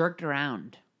being jerked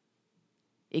around.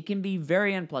 It can be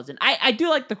very unpleasant. I do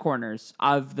like the corners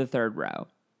of the third row.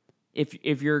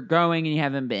 If you're going and you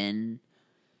haven't been,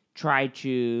 try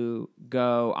to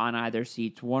go on either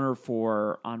seats 1 or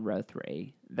 4 on row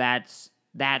 3. That's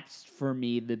for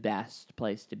me the best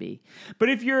place to be. But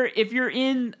if you're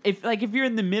in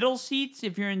the middle seats,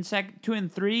 if you're in 2 and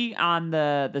 3 on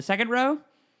the second row,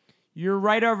 you're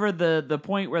right over the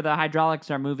point where the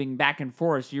hydraulics are moving back and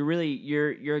forth. So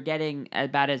you're getting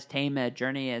about as tame a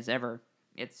journey as ever.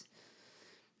 It's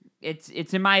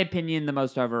in my opinion the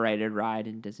most overrated ride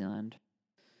in Disneyland.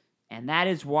 And that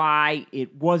is why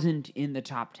it wasn't in the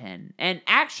top 10. And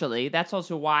actually, that's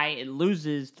also why it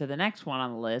loses to the next one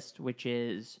on the list, which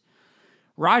is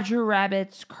Roger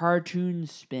Rabbit's Cartoon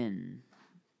Spin.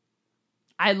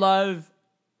 I love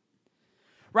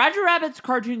Roger Rabbit's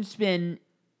Cartoon Spin,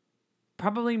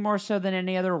 probably more so than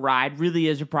any other ride, really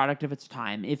is a product of its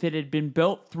time. If it had been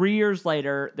built 3 years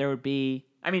later, there would be...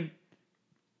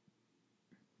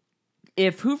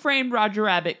 if Who Framed Roger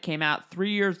Rabbit came out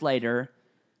 3 years later...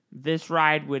 this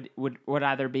ride would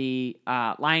either be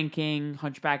Lion King,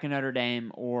 Hunchback of Notre Dame,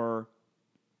 or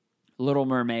Little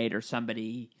Mermaid, or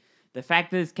somebody. The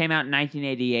fact that this came out in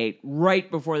 1988, right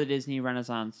before the Disney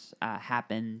Renaissance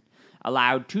happened,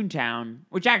 allowed Toontown,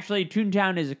 which actually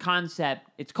Toontown is a concept.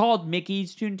 It's called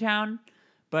Mickey's Toontown,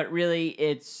 but really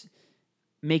it's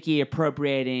Mickey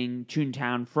appropriating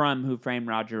Toontown from Who Framed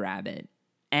Roger Rabbit.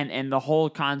 And the whole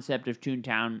concept of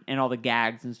Toontown and all the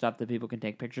gags and stuff that people can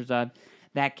take pictures of,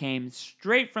 that came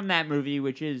straight from that movie,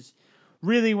 which is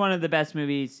really one of the best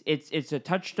movies. It's a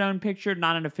touchstone picture,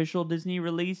 not an official Disney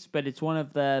release, but it's one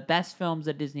of the best films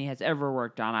that Disney has ever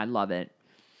worked on. I love it.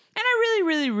 And I really,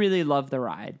 really, really love the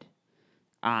ride.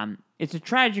 It's a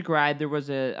tragic ride. There was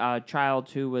a child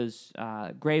who was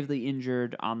gravely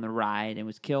injured on the ride and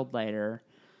was killed later.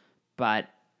 But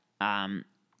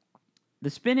the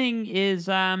spinning is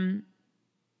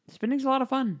spinning's a lot of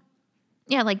fun.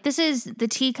 Yeah, like this is the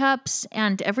teacups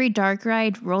and every dark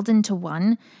ride rolled into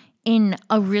one in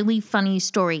a really funny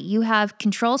story. You have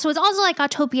control. So it's also like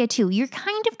Autopia 2. You're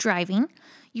kind of driving.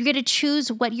 You get to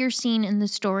choose what you're seeing in the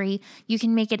story. You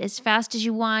can make it as fast as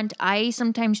you want. I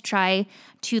sometimes try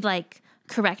to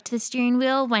correct the steering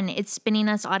wheel when it's spinning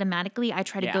us automatically. I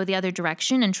try to go the other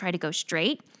direction and try to go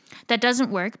straight. That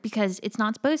doesn't work because it's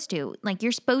not supposed to.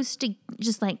 You're supposed to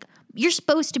you're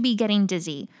supposed to be getting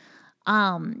dizzy.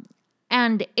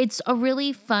 And it's a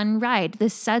really fun ride. The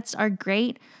sets are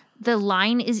great. The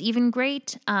line is even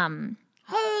great.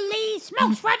 Holy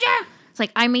smokes, Roger! It's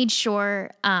like I made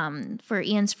sure for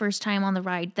Ian's first time on the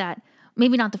ride that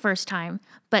maybe not the first time,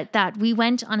 but that we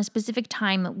went on a specific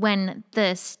time when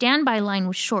the standby line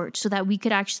was short so that we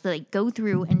could actually like go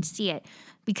through and see it.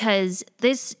 Because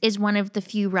this is one of the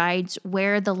few rides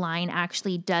where the line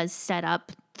actually does set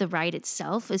up the ride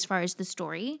itself as far as the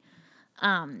story.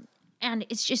 And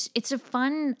it's a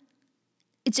fun,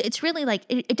 it's really like,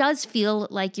 it does feel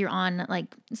like you're on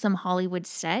like some Hollywood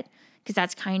set because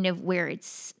that's kind of where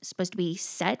it's supposed to be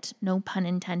set. No pun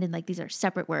intended, like these are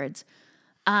separate words.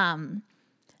 And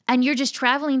you're just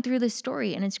traveling through the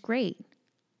story and it's great.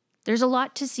 There's a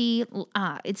lot to see.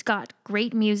 It's got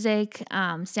great music,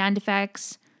 sound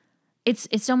effects.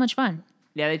 It's so much fun.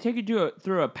 Yeah, they take you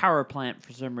through a power plant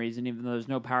for some reason, even though there's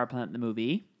no power plant in the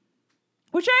movie,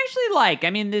 which I actually like. I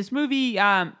mean, this movie,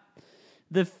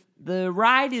 the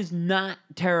ride is not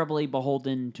terribly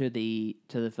beholden to the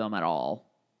film at all,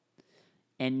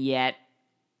 and yet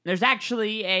there's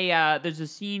actually there's a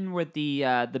scene where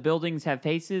the buildings have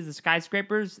faces, the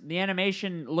skyscrapers. The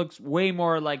animation looks way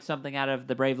more like something out of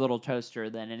The Brave Little Toaster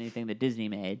than anything that Disney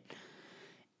made,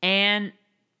 and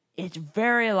it's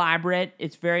very elaborate.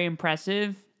 It's very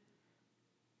impressive.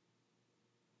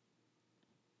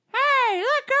 Hey,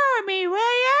 let go of me, will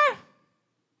ya?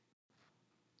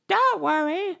 Don't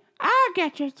worry. I'll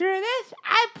get you through this.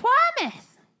 I promise.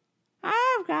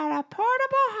 I've got a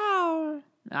portable hole.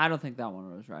 I don't think that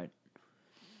one was right.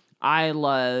 I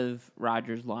love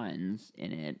Roger's lines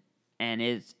in it. And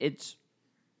it's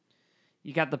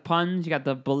you got the puns. You got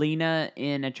the bull in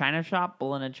a china shop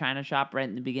right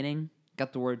in the beginning.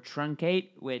 Got the word truncate,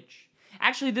 which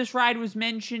actually this ride was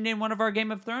mentioned in one of our Game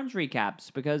of Thrones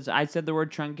recaps because I said the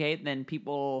word truncate, and then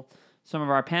some of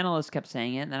our panelists kept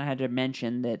saying it, and then I had to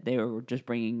mention that they were just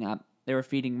they were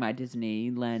feeding my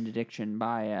Disneyland addiction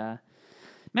by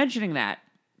mentioning that.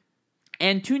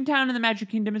 And Toontown in the Magic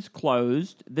Kingdom is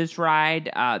closed. This ride,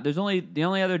 the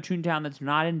only other Toontown that's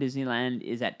not in Disneyland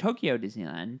is at Tokyo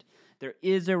Disneyland. There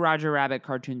is a Roger Rabbit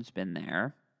cartoon spin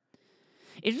there.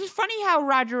 It's just funny how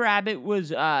Roger Rabbit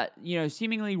was,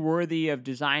 seemingly worthy of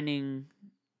designing,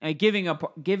 giving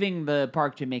the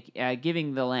park to Mickey,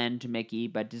 giving the land to Mickey,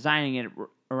 but designing it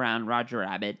around Roger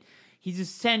Rabbit. He's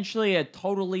essentially a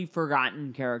totally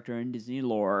forgotten character in Disney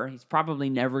lore. He's probably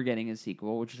never getting a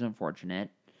sequel, which is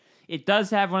unfortunate. It does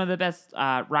have one of the best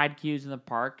ride queues in the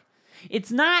park.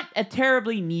 It's not a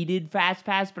terribly needed Fast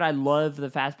Pass, but I love the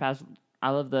Fast Pass. I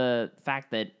love the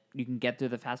fact that you can get through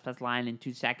the Fast Pass line in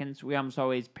 2 seconds. We almost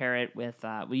always pair it with,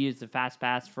 we use the Fast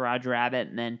Pass for Roger Rabbit,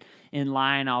 and then in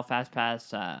line, I'll Fast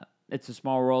Pass It's a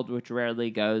Small World, which rarely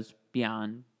goes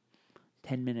beyond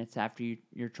 10 minutes after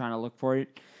you're trying to look for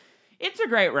it. It's a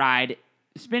great ride.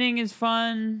 Spinning is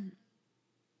fun.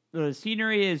 The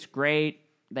scenery is great.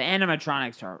 The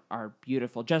animatronics are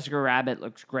beautiful. Jessica Rabbit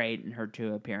looks great in her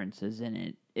 2 appearances in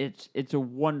it. It's a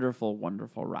wonderful,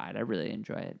 wonderful ride. I really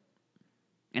enjoy it.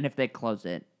 And if they close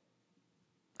it,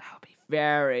 I'll be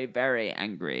very, very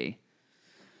angry.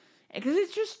 Because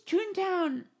it's just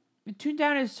Toontown.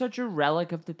 Toontown is such a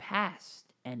relic of the past.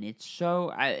 And it's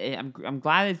so... I'm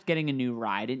glad it's getting a new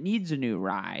ride. It needs a new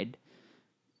ride.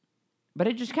 But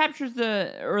it just captures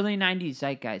the early 90s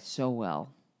zeitgeist so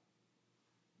well.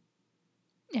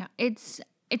 Yeah, it's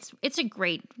a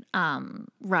great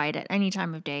ride at any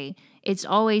time of day. It's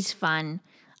always fun.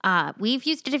 We've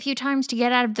used it a few times to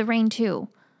get out of the rain too.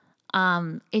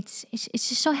 It's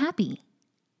just so happy.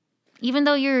 Even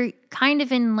though you're kind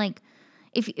of in like,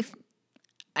 if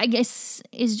I guess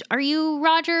are you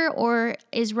Roger or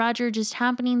is Roger just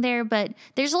happening there? But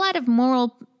there's a lot of mortal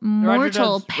peril.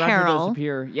 Roger does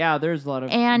appear. Yeah, there's a lot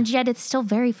of, and yet it's still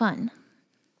very fun.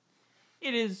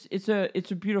 It is. It's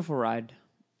a beautiful ride,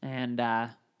 and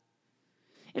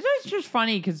it's always just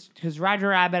funny because Roger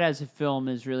Rabbit as a film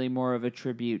is really more of a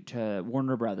tribute to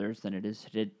Warner Brothers than it is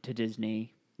to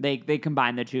Disney. They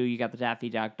combine the two. You got the Daffy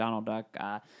Duck, Donald Duck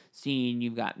scene.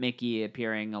 You've got Mickey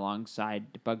appearing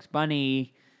alongside Bugs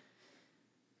Bunny.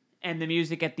 And the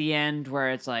music at the end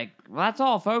where it's like, well, that's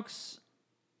all, folks.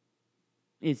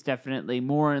 It's definitely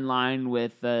more in line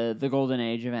with the golden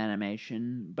age of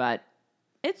animation. But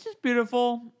it's just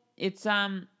beautiful. It's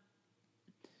a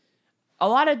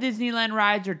lot of Disneyland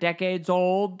rides are decades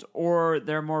old or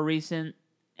they're more recent.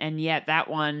 And yet that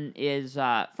one is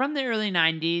from the early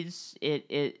 90s.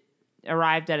 It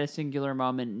arrived at a singular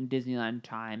moment in Disneyland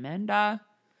time. And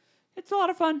it's a lot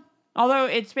of fun. Although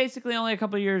it's basically only a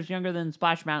couple of years younger than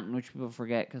Splash Mountain, which people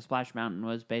forget, because Splash Mountain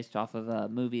was based off of a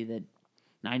movie that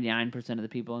 99% of the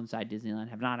people inside Disneyland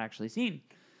have not actually seen.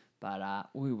 But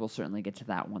we will certainly get to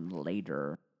that one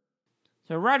later.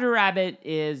 So Roger Rabbit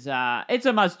is it's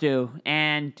a must-do,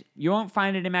 and you won't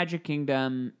find it in Magic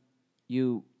Kingdom.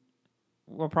 You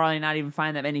will probably not even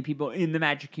find that many people in the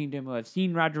Magic Kingdom who have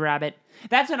seen Roger Rabbit.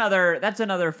 That's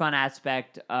another fun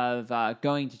aspect of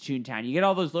going to Toontown. You get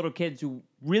all those little kids who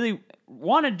really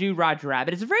want to do Roger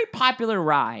Rabbit. It's a very popular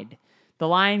ride. The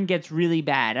line gets really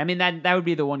bad. I mean, that would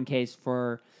be the one case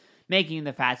for making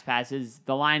the fast passes.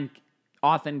 The line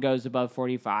often goes above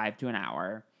 45 to an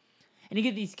hour. And you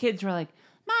get these kids who are like,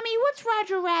 "Mommy, what's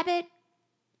Roger Rabbit?"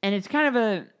 And it's kind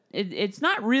of it's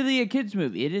not really a kids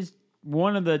movie. It is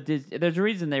one of the there's a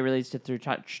reason they released it through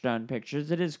Touchstone Pictures.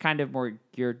 It is kind of more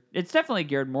geared. It's definitely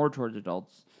geared more towards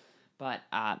adults, but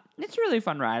it's a really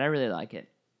fun ride. I really like it.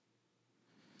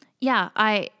 Yeah,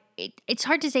 it's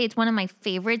hard to say it's one of my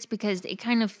favorites because it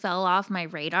kind of fell off my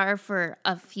radar for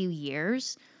a few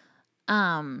years.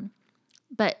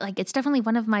 But like it's definitely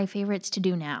one of my favorites to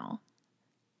do now.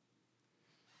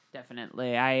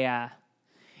 Definitely,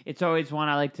 it's always one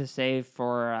I like to save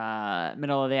for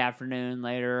middle of the afternoon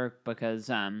later because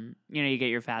you get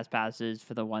your fast passes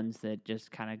for the ones that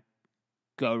just kind of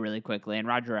go really quickly. And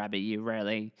Roger Rabbit, you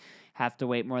rarely have to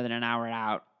wait more than an hour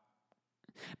out.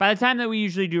 By the time that we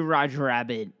usually do Roger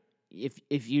Rabbit,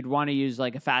 if you'd want to use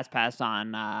like a fast pass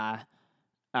on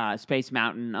Space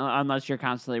Mountain, unless you're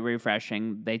constantly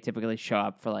refreshing, they typically show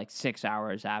up for like 6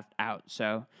 hours out.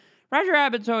 So Roger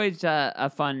Rabbit's always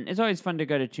fun. It's always fun to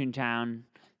go to Toontown,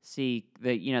 see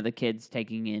the kids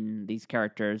taking in these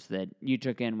characters that you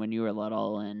took in when you were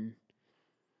little, and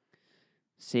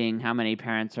seeing how many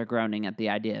parents are groaning at the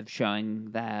idea of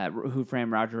showing that Who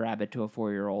Framed Roger Rabbit to a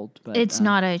 4-year-old. But it's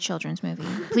not a children's movie.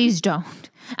 Please don't.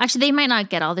 Actually, they might not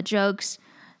get all the jokes.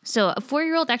 So a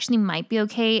 4-year-old actually might be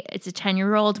okay. It's a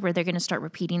 10-year-old where they're going to start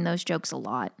repeating those jokes a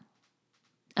lot.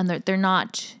 And they're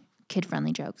not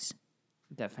kid-friendly jokes.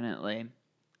 Definitely.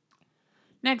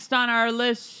 Next on our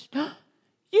list,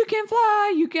 you can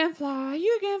fly, you can fly,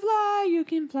 you can fly, you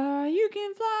can fly, you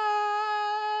can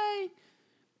fly.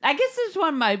 I guess this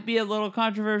one might be a little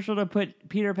controversial to put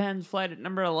Peter Pan's Flight at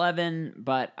number 11,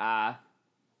 but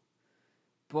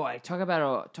boy, talk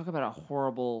about a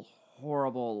horrible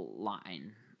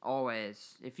line.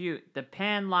 Always. The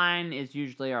Pan line is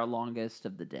usually our longest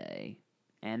of the day.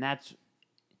 And that's,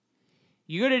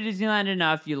 you go to Disneyland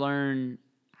enough, you learn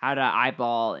how to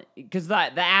eyeball, because the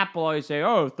app will always say,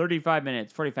 35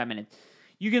 minutes, 45 minutes.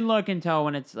 You can look and tell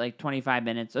when it's like 25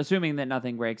 minutes, assuming that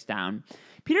nothing breaks down.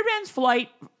 Peter Pan's Flight,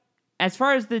 as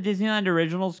far as the Disneyland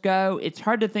originals go, it's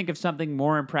hard to think of something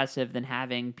more impressive than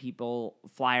having people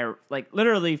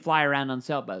literally fly around on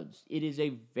sailboats. It is a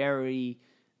very,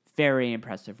 very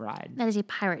impressive ride. That is a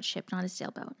pirate ship, not a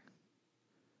sailboat.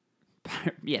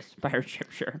 Yes, pirate ship,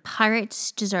 sure.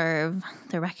 Pirates deserve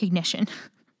the recognition.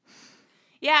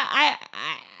 Yeah,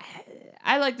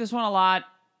 I like this one a lot.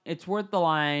 It's worth the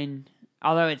line.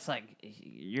 Although it's like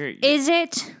Is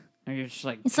it? You're just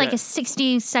like, it's like a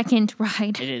 60-second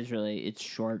ride. It is really. It's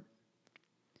short.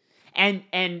 And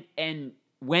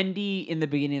Wendy in the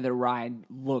beginning of the ride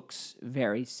looks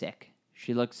very sick.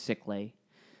 She looks sickly.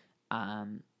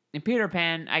 And Peter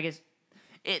Pan, I guess,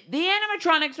 the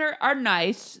animatronics are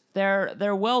nice.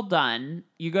 They're well done.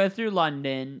 You go through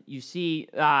London, you see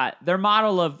their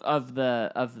model of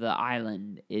the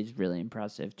island is really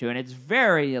impressive too, and it's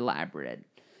very elaborate.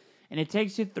 And it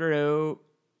takes you through.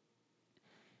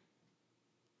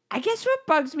 I guess what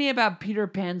bugs me about Peter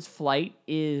Pan's Flight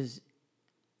is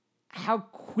how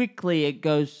quickly it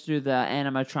goes through the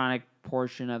animatronic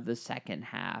portion of the second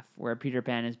half, where Peter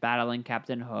Pan is battling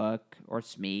Captain Hook or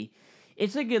Smee.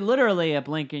 It's like literally a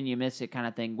blink and you miss it kind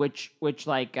of thing, which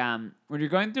like when you're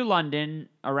going through London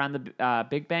around the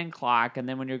Big Ben clock, and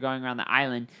then when you're going around the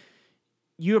island,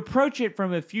 you approach it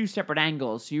from a few separate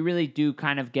angles, so you really do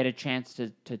kind of get a chance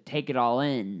to take it all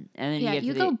in. And then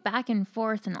you go back and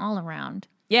forth and all around.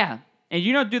 Yeah, and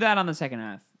you don't do that on the second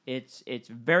half. It's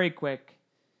very quick,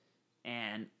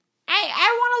 and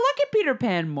I want to look at Peter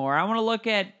Pan more. I want to look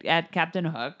at Captain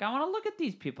Hook. I want to look at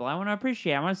these people. I want to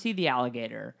appreciate. I want to see the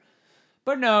alligator.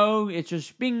 But no, it's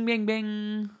just bing, bing,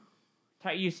 bing.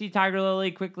 You see Tiger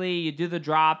Lily quickly. You do the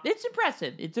drop. It's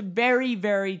impressive. It's a very,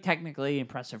 very technically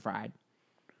impressive ride,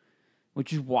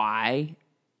 which is why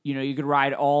you could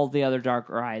ride all the other dark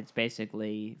rides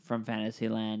basically from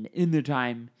Fantasyland in the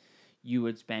time you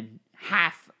would spend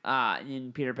half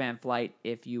in Peter Pan Flight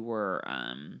if you were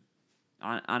on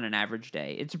an average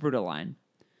day. It's a brutal line.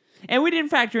 And we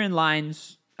didn't factor in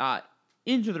lines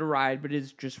into the ride, but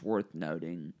it's just worth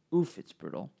noting. Oof, it's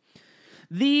brutal.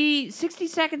 The 60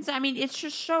 seconds, I mean, it's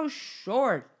just so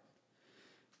short.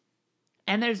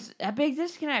 And there's a big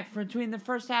disconnect between the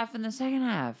first half and the second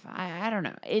half. I don't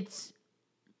know. It's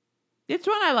It's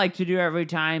one I like to do every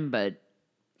time, but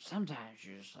sometimes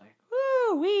you're just like,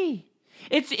 woo wee.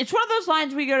 It's one of those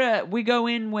lines we go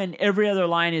in when every other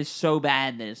line is so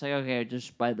bad that it's like, okay,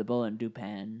 just bite the bullet and do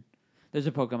Pan. There's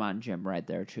a Pokemon gym right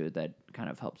there too that kind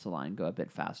of helps the line go a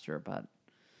bit faster, but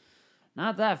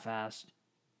not that fast.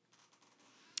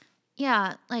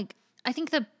 Yeah, like I think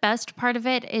the best part of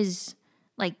it is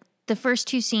like the first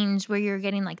two scenes where you're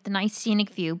getting like the nice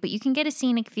scenic view, but you can get a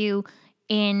scenic view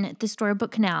in the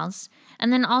storybook canals,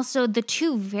 and then also the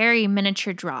two very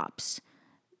miniature drops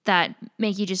that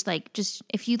make you just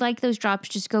if you like those drops,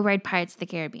 just go ride Pirates of the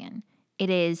Caribbean. It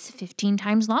is 15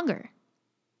 times longer.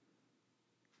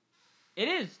 It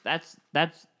is. That's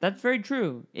very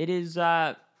true. It is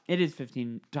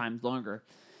 15 times longer.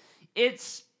 I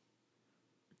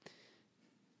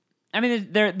mean,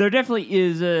 there definitely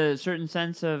is a certain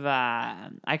sense of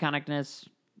iconicness.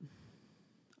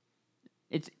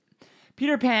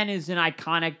 Peter Pan is an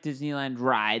iconic Disneyland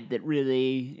ride that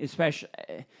really, especially,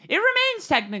 it remains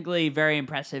technically very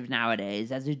impressive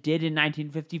nowadays, as it did in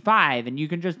 1955. And you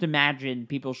can just imagine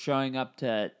people showing up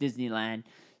to Disneyland,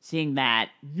 seeing that,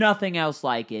 nothing else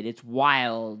like it. It's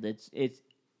wild. It's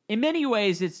in many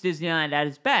ways, it's Disneyland at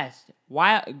its best.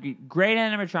 Wild, great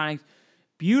animatronics,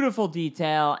 beautiful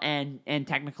detail, and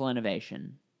technical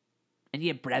innovation. And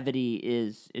yet brevity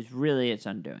is really its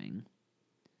undoing.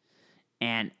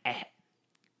 And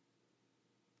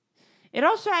it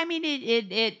also, I mean,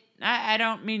 I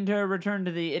don't mean to return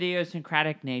to the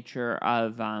idiosyncratic nature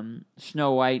of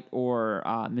Snow White or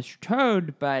Mr.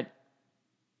 Toad, but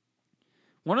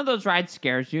one of those rides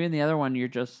scares you, and the other one you're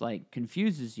just like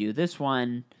confuses you. This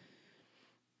one,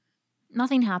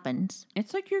 nothing happens.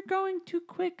 It's like you're going too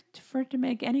quick for it to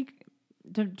make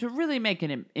to really make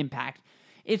an impact.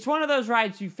 It's one of those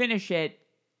rides you finish it,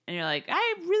 and you're like,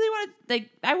 I really want to,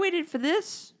 I waited for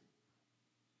this.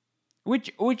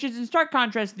 Which is in stark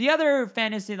contrast. The other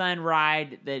Fantasyland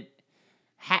ride that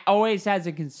always has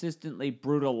a consistently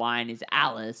brutal line is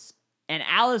Alice. And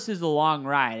Alice is a long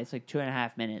ride. It's like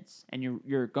 2.5 minutes. And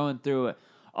you're going through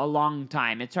a long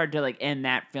time. It's hard to end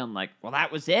that film well,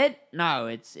 that was it? No,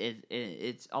 it's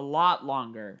a lot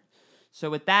longer. So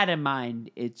with that in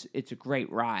mind, it's a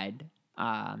great ride.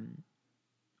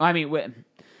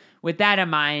 With that in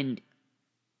mind,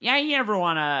 yeah, you never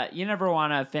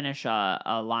wanna finish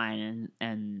a line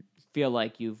and feel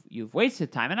like you've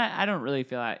wasted time, and I don't really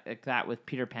feel like that with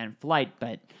Peter Pan Flight,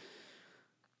 but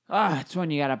it's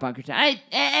one you gotta bunker down.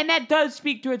 And that does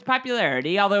speak to its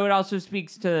popularity, although it also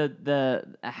speaks to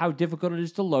the how difficult it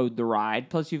is to load the ride.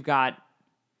 Plus, you've got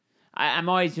I'm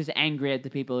always just angry at the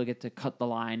people who get to cut the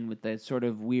line with the sort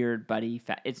of weird buddy.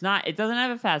 It doesn't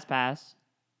have a fast pass,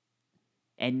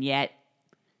 and yet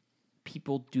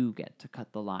people do get to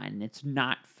cut the line. It's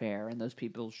not fair, and those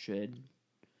people should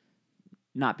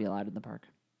not be allowed in the park.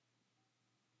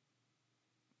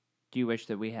 Do you wish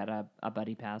that we had a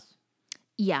buddy pass?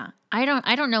 Yeah, I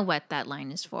don't know what that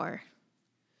line is for.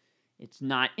 It's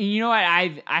not. And you know what?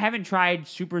 I haven't tried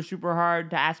super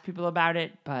hard to ask people about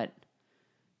it, but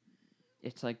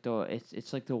it's like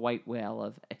the white whale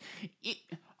of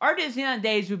our Disneyland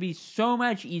days would be so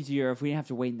much easier if we didn't have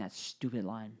to wait in that stupid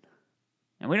line.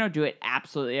 And we don't do it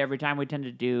absolutely every time. We tend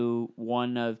to do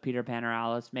one of Peter Pan or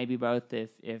Alice, maybe both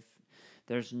if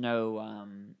there's no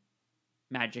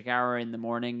magic hour in the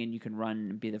morning and you can run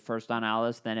and be the first on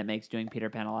Alice, then it makes doing Peter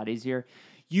Pan a lot easier.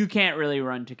 You can't really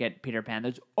run to get Peter Pan.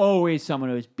 There's always someone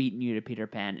who's beating you to Peter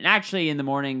Pan. And actually, in the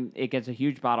morning, it gets a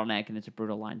huge bottleneck and it's a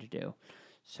brutal line to do.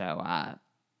 So,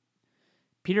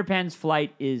 Peter Pan's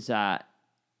Flight is the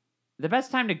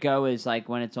best time to go is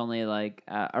when it's only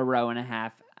a row and a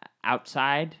half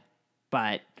outside,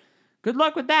 but good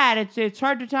luck with that. It's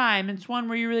hard to time. It's one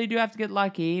where you really do have to get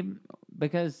lucky,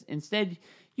 because instead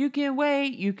you can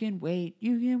wait, and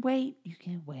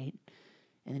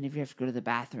then if you have to go to the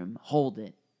bathroom, hold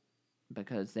it,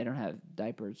 because they don't have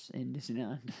diapers in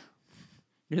Disneyland.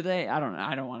 Do they? I don't know.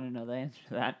 I don't want to know the answer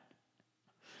to that.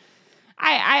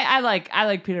 I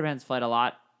like Peter Pan's Flight a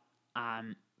lot.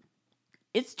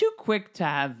 It's too quick to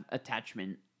have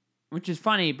attachment, which is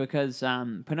funny because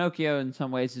Pinocchio in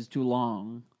some ways is too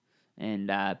long,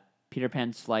 and Peter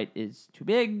Pan's Flight is too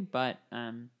big. But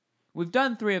we've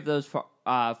done 3 of those 4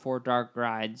 dark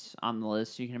rides on the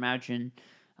list, so you can imagine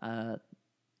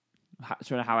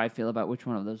sort of how I feel about which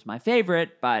one of those is my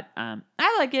favorite. But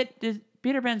I like it.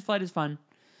 Peter Pan's Flight is fun.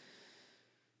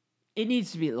 It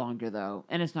needs to be longer though,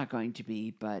 and it's not going to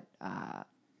be. But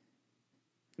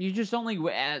you just only.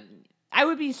 I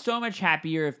would be so much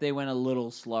happier if they went a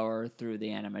little slower through the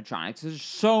animatronics. There's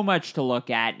so much to look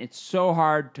at, and it's so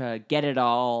hard to get it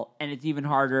all, and it's even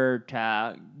harder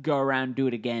to go around and do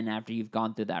it again after you've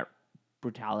gone through that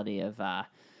brutality of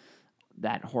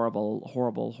that horrible,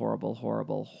 horrible, horrible,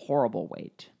 horrible, horrible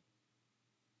wait.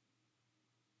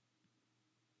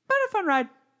 But a fun ride.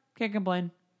 Can't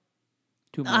complain.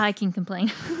 Too much. I can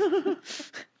complain.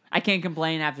 I can't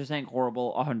complain after saying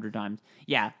horrible 100 times.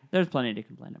 Yeah, there's plenty to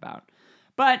complain about.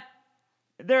 But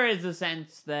there is a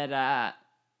sense that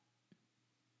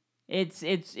it's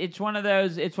one of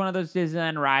those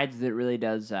Disneyland rides that really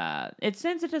does it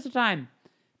stands the test of time.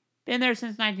 Been there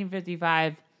since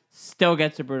 1955, still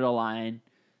gets a brutal line.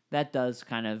 That does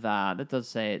kind of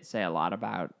say a lot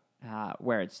about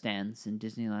where it stands in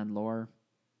Disneyland lore.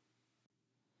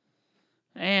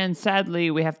 And sadly,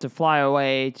 we have to fly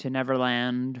away to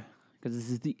Neverland because this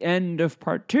is the end of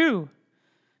part 2.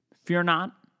 Fear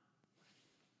not.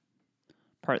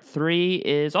 Part 3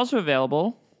 is also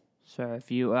available. So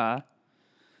if you've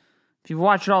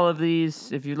watched all of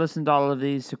these, if you listened to all of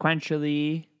these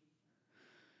sequentially,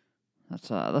 that's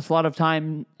a lot of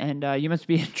time, and you must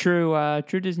be a true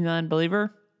Disneyland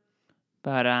believer.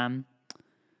 But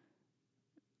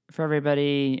for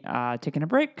everybody taking a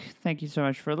break, thank you so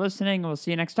much for listening. We'll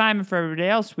see you next time. And for everybody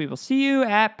else, we will see you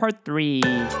at part 3.